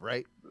impressive,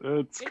 right?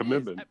 It's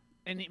commitment.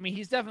 And I mean,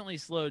 he's definitely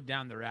slowed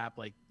down the rap.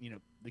 Like, you know,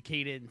 the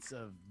cadence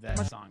of that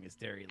song is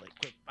very like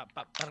quick.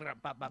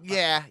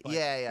 Yeah.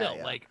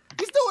 Like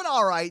he's doing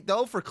all right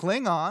though for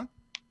Klingon.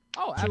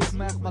 Oh,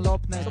 absolutely.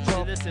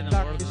 Somebody this in the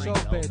Lord of the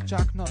Rings element.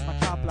 Chuck not my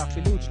kaplach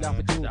filuch la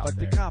bedu but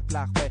the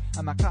kaplach be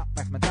am a kap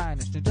mach medine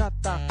snjat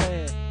tach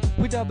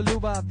we double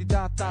ba di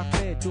dat tach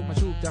tu ma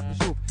shuf tach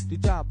shuf di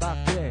ja ba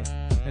ke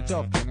en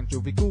job klingen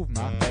tu vi kuv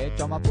ma be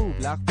jama bub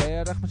lach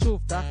be rach ma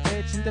shuf tach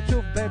sin de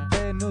shuf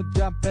be no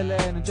jabele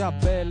no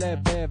jabele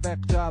be vek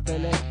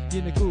jabele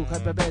yine ku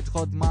hat be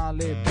khod ma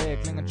le be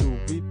klingen tu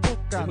vi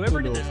pukan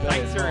whoever did this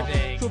site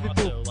surveying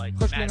also like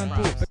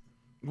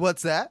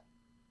What's that?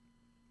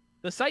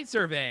 The site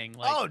surveying.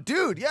 Like, oh,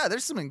 dude, yeah,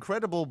 there's some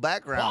incredible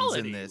backgrounds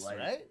quality, in this, like,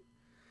 right?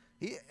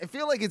 I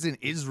feel like it's in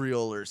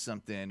Israel or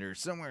something, or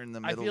somewhere in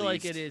the Middle East. I feel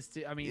like it is,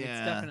 too. I mean, it's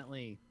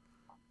definitely...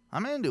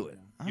 I'm into it.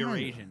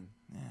 Eurasian.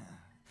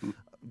 Yeah.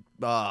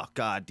 Oh,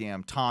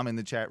 goddamn. Tom in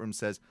the chat room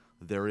says,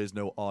 there is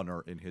no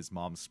honor in his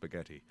mom's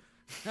spaghetti.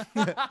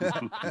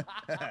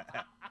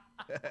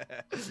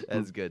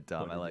 That's good,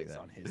 Tom. I like that.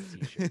 On his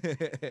t-shirt.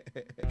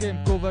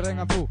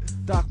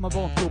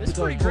 It's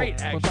pretty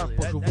great, actually.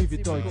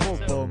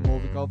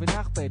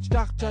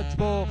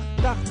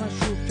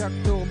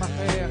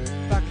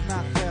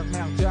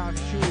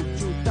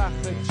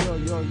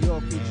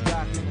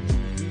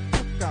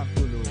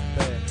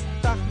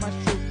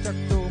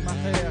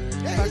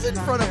 Yeah, he's in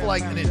front of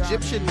like an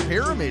Egyptian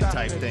pyramid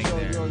type thing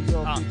there.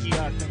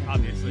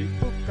 Obviously.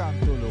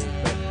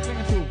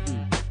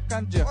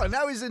 Oh,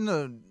 now he's in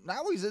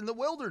the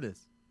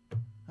wilderness.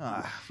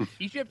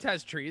 Egypt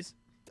has trees.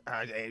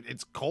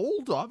 It's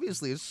cold,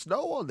 obviously. There's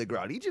snow on the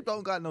ground. Egypt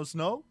don't got no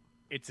snow.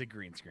 It's a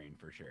green screen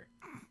for sure.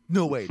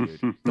 No way,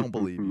 dude. Don't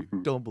believe you.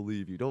 Don't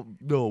believe you.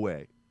 No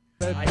way.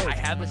 I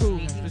have a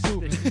sneaky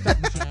suspicion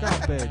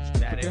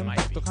that it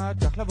might be.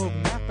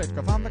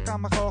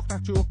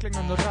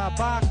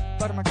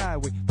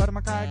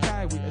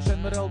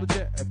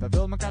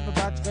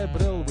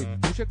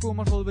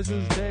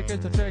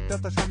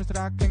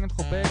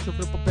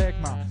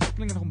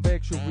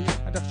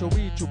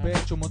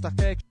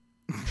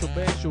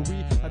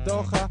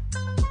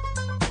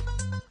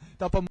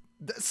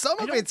 Some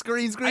of it's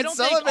green screen. I don't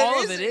some think of it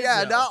all is. of it is,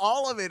 Yeah, though. not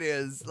all of it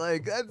is.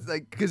 Like that's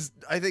like because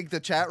I think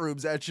the chat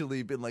room's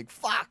actually been like,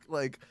 "Fuck!"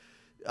 Like,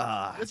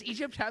 does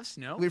Egypt have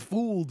snow? we're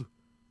fooled.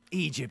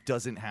 Egypt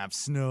doesn't have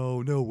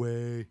snow. No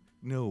way.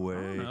 No way. I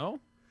don't know.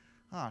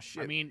 Oh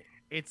shit. I mean,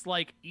 it's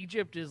like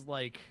Egypt is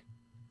like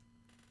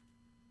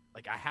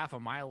a half a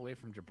mile away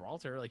from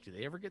Gibraltar. Like, do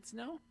they ever get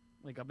snow?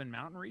 Like up in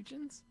mountain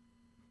regions?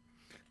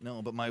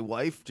 No, but my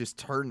wife just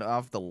turned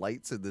off the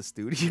lights in the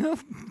studio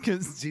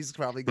because she's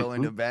probably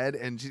going to bed,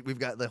 and we've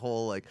got the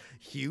whole like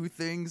hue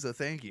thing. So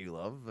thank you,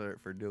 love,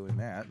 for doing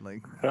that.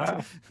 Like,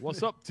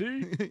 what's up,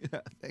 T?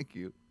 Yeah, thank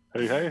you.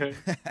 Hey.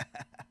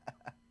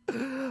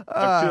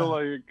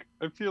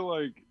 I feel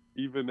like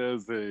even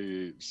as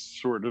a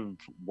sort of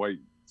white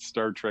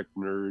Star Trek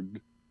nerd,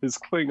 his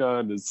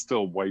Klingon is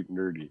still white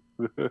nerdy.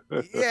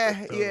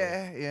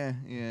 Yeah.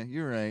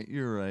 You're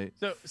right.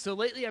 So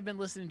lately I've been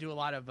listening to a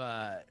lot of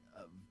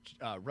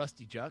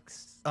Rusty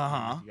Jucks.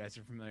 You guys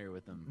are familiar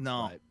with him?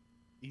 No. But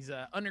he's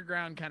a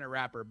underground kind of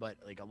rapper, but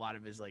like a lot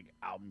of his like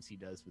albums he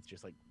does with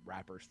just like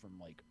rappers from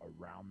like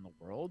around the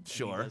world.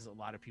 Sure. And he does a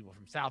lot of people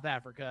from South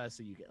Africa,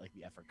 so you get like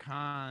the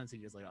Afrikaans. He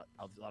does like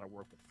a lot of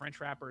work with French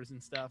rappers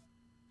and stuff.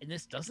 And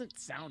this doesn't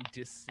sound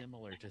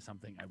dissimilar to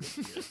something I would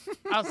hear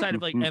outside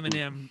of like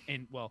Eminem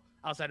and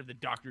outside of the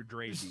Dr.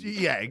 Dre beat.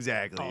 Yeah,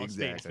 exactly. Call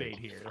spade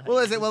here. Like, We'll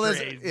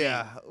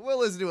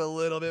listen to a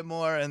little bit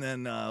more, and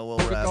then we'll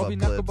wrap up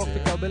clips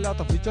here.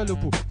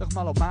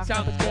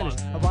 Sounds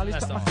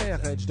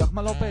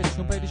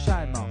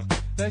fun.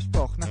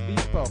 Weespoch, nach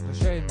Wiespoch, de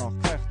Scheenoch,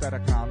 krijgt daar de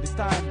kraan, die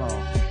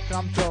tuinmoch.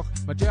 Kramtoch,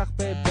 maar Jack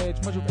Page,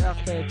 maar zoek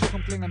echt Page, zoek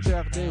hem klingen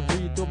Jack, de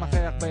wie, doe maar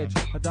Gerg Page,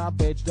 maar daar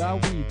Page, daar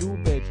wie, doe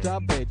Page,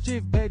 daar Page,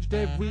 Chief Page,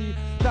 de wie,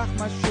 dag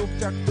maar Shoep,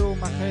 Jack, doe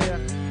maar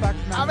Gerg, pak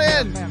maar I'm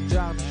in!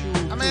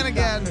 I'm in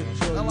again.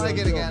 I like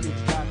it again.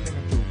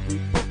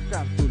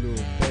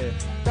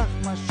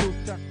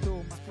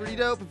 It's pretty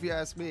dope if you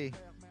ask me.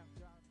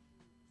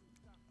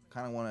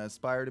 Kind of want to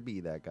aspire to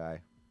be that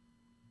guy.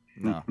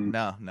 No,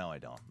 I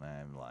don't.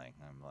 I'm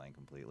lying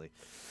completely.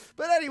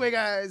 But anyway,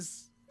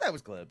 guys, that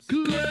was Clips.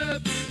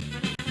 Clips.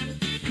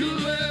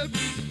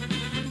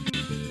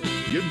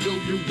 You know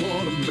you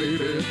want 'em,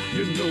 baby.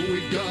 You know we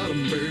got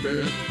 'em,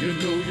 baby. You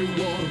know you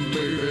want 'em,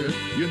 baby.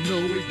 You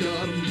know we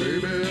got 'em,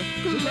 baby.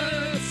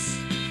 Clips.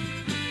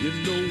 You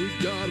know we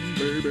got 'em,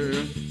 baby.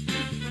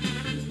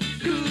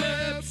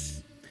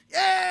 Clips.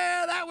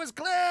 Yeah, that was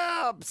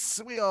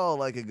Clips. We all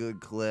like a good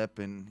clip,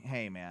 and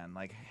hey, man,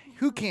 like,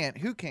 who can't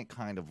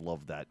kind of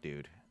love that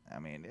dude? I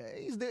mean,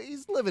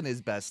 he's living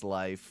his best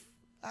life.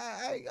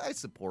 I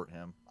support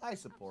him. I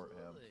support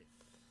him.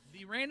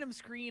 The random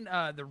screen,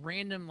 the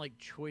random like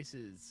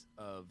choices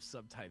of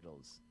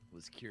subtitles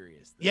was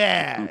curious.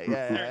 Yeah.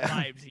 There are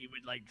times he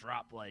would like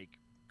drop like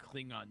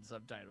Klingon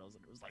subtitles,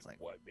 and it was like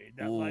what made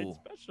that line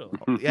special?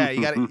 Yeah,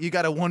 you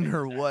gotta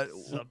wonder what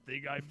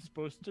something I'm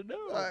supposed to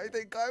know. I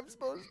think I'm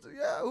supposed to.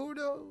 Yeah, who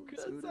knows?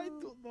 Because I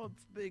do not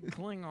speak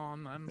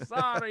Klingon. I'm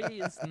sorry,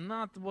 it's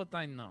not what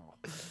I know.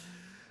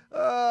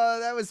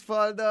 That was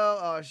fun though.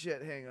 Oh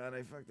shit, hang on,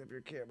 I fucked up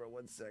your camera.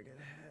 1 second.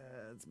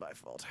 It's my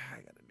fault. I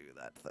gotta do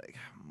that thing.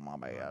 My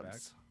bad.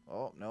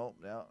 Oh no,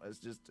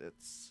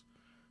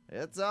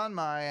 it's on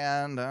my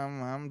end.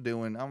 I'm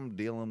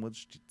dealing with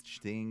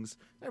things.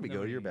 There we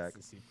go. You're back.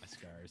 To see my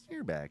scars.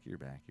 You're back.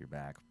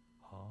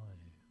 Hi.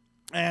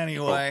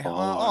 Anyway,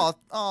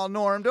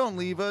 Norm, don't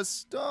leave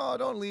us. Oh,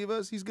 don't leave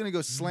us. He's gonna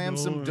go slam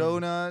some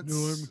donuts.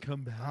 Norm,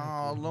 come back.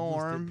 Oh,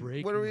 Norm,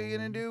 what are we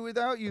gonna do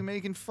without you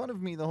making fun of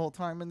me the whole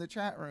time in the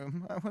chat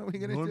room? What are we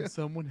gonna do?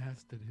 Someone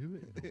has to do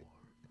it.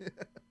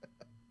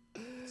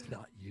 It's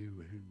not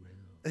you. Who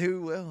will?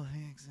 Who will?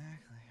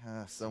 Exactly.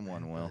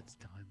 Someone will. It's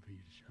time for you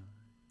to shine.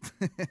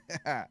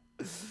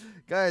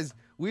 Guys,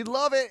 we'd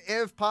love it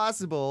if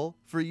possible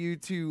for you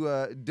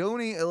to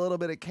donate a little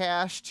bit of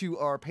cash to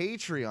our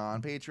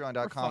Patreon,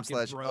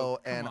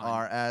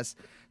 patreon.com/ONRS.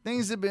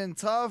 Things have been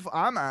tough.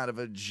 I'm out of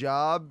a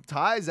job.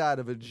 Ty's out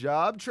of a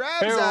job.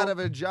 Trav's out of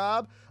a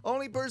job.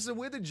 Only person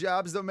with a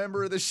job is the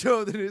member of the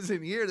show that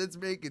isn't here that's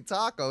making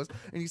tacos.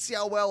 And you see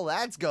how well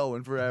that's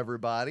going for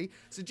everybody.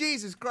 So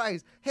Jesus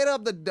Christ, hit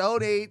up the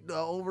donate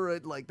over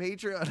at like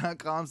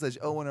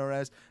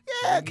patreon.com/ONRS.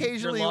 Yeah,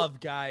 occasionally. Your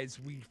love, guys.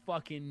 We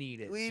fucking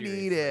need it. We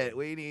need it.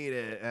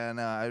 And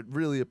I'd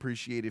really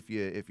appreciate if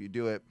you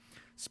do it.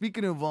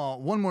 Speaking of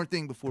one more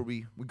thing before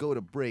we go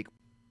to break.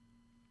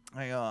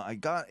 I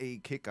got a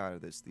kick out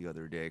of this the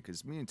other day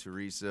because me and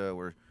Teresa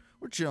we're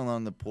chilling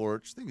on the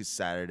porch. I think it's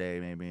Saturday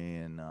maybe,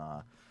 and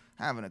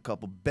having a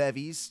couple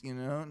bevies,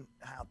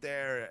 out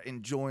there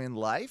enjoying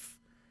life.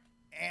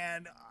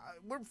 And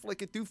we're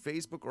flicking through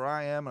Facebook where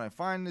I am, and I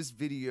find this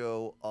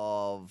video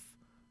of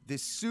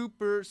this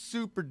super,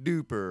 super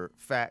duper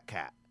fat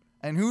cat.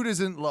 And who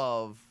doesn't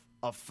love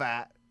a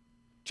fat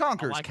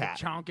chonkers cat?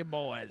 The chonky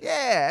boys.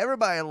 Yeah,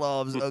 everybody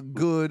loves a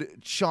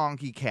good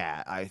chonky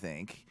cat, I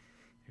think.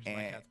 Here's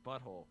my cat's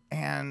butthole.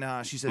 And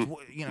she says,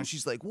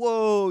 she's like,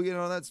 whoa,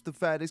 that's the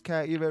fattest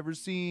cat you've ever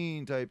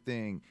seen type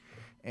thing.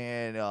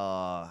 And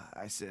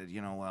I said,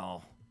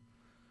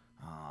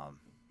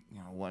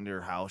 wonder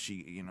how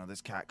she,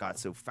 this cat got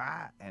so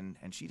fat. And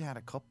she'd had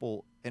a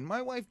couple. And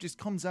my wife just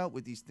comes out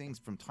with these things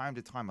from time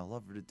to time. I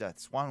love her to death.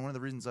 It's one of the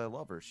reasons I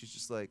love her. She's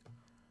just like,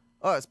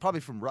 oh, it's probably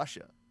from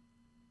Russia.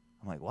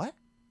 I'm like, what?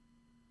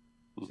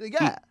 She's like,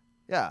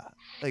 yeah.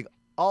 Like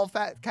all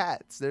fat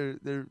cats, they're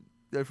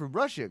from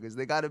Russia because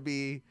they gotta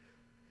be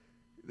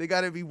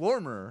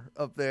warmer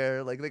up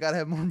there. Like they gotta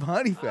have more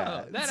body fat.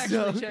 Oh, that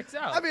actually checks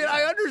out. I mean,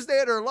 I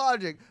understand her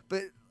logic,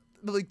 but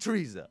like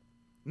Teresa,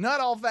 not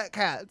all fat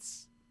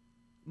cats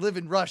live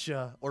in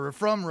Russia or are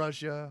from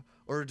Russia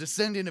or a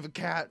descendant of a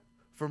cat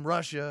from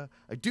Russia.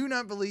 I do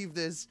not believe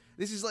this.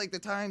 This is like the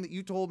time that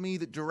you told me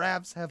that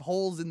giraffes have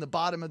holes in the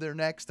bottom of their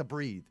necks to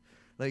breathe.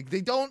 Like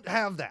they don't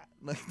have that.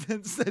 Like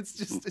that's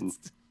just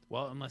it's.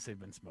 Well, unless they've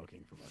been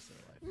smoking for most of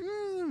their life.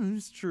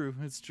 It's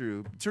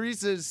true.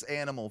 Teresa's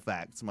animal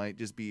facts might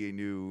just be a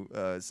new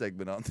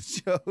segment on the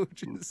show.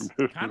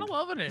 Kind of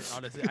loving it,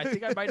 honestly. I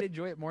think I might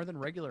enjoy it more than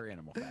regular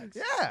animal facts.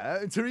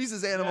 Yeah,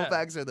 Teresa's animal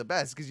facts are the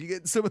best because you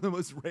get some of the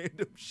most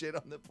random shit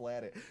on the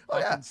planet. Oh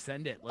yeah,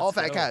 send it. All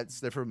fat cats.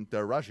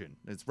 They're Russian.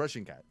 It's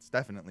Russian cats.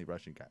 Definitely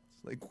Russian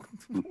cats. Like,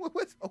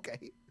 what?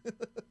 Okay.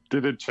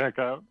 Did it check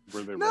out?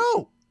 Were they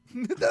no,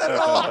 not at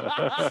all.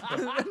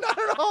 Not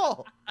at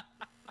all.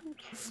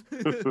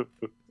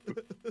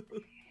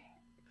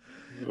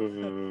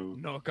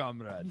 No,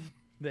 comrade,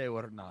 they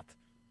were not.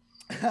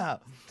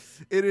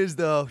 It is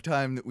the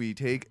time that we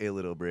take a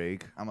little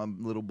break. I'm a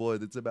little boy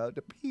that's about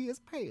to pee his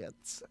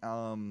pants.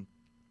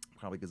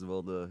 Probably because of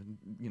all the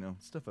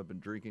stuff I've been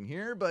drinking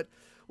here, but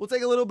we'll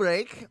take a little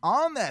break.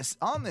 On this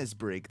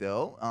break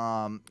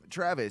though,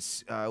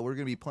 Travis, we're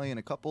gonna be playing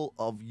a couple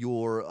of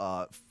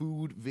your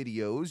food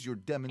videos, your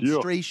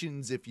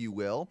demonstrations, if you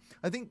will.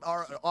 I think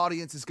our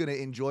audience is gonna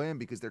enjoy them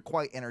because they're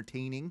quite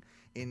entertaining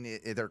in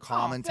their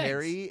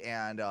commentary,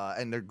 and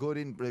they're good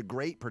in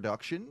great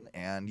production,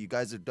 and you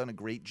guys have done a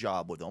great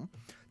job with them.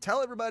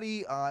 Tell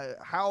everybody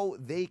how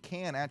they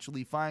can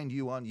actually find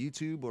you on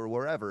YouTube or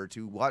wherever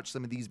to watch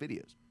some of these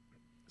videos.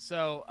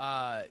 So,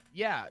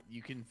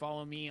 you can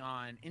follow me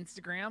on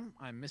Instagram.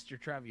 I'm Mr.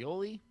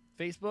 Travioli.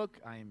 Facebook,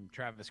 I'm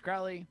Travis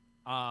Crowley.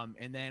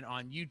 And then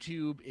on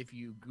YouTube, if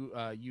you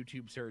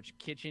YouTube search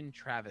Kitchen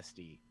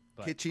Travesty.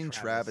 Kitchen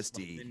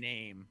Travesty. Like the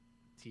name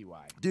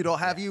TY. Dude, I'll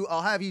have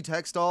you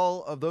text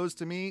all of those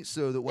to me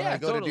so that when I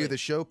go to do the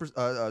show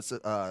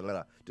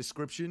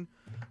description,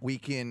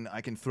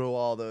 I can throw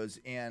all those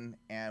in,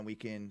 and we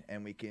can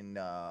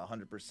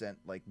 100%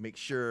 like make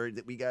sure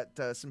that we got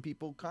some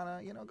people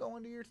kind of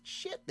going to your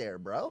shit there,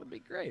 bro. That'd be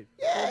great.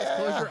 Yeah.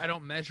 Full disclosure, I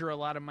don't measure a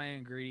lot of my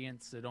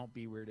ingredients, so don't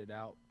be weirded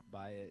out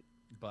by it.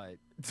 But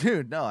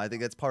dude, no, I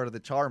think that's part of the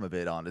charm of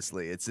it.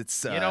 Honestly, it's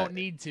you don't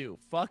need to.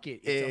 Fuck it.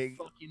 It's a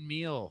fucking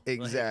meal.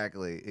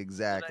 Exactly. Pull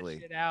that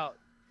shit out.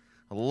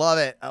 I love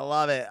it. All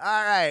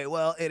right.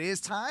 Well, it is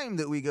time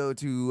that we go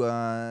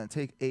to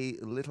take a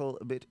little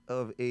bit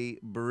of a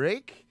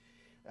break.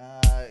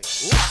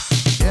 Shit,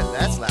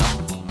 that's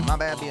loud. My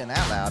bad being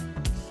that loud.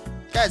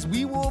 Guys,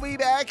 we will be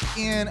back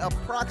in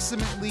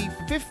approximately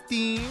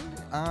 15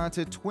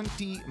 to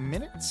 20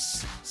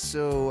 minutes.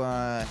 So,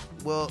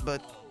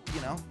 but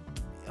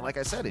like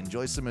I said,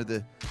 enjoy some of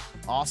the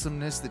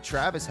awesomeness that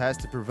Travis has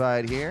to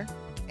provide here.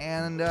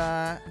 And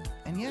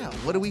yeah,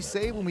 what do we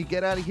say when we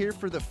get out of here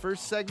for the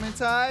first segment,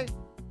 Ty?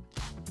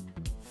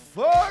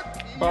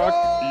 Fuck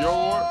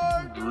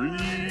your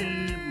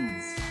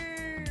dreams.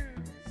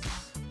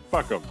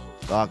 Fuck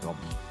them.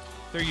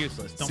 They're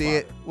useless.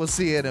 Don't We'll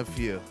see you in a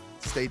few.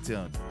 Stay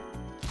tuned.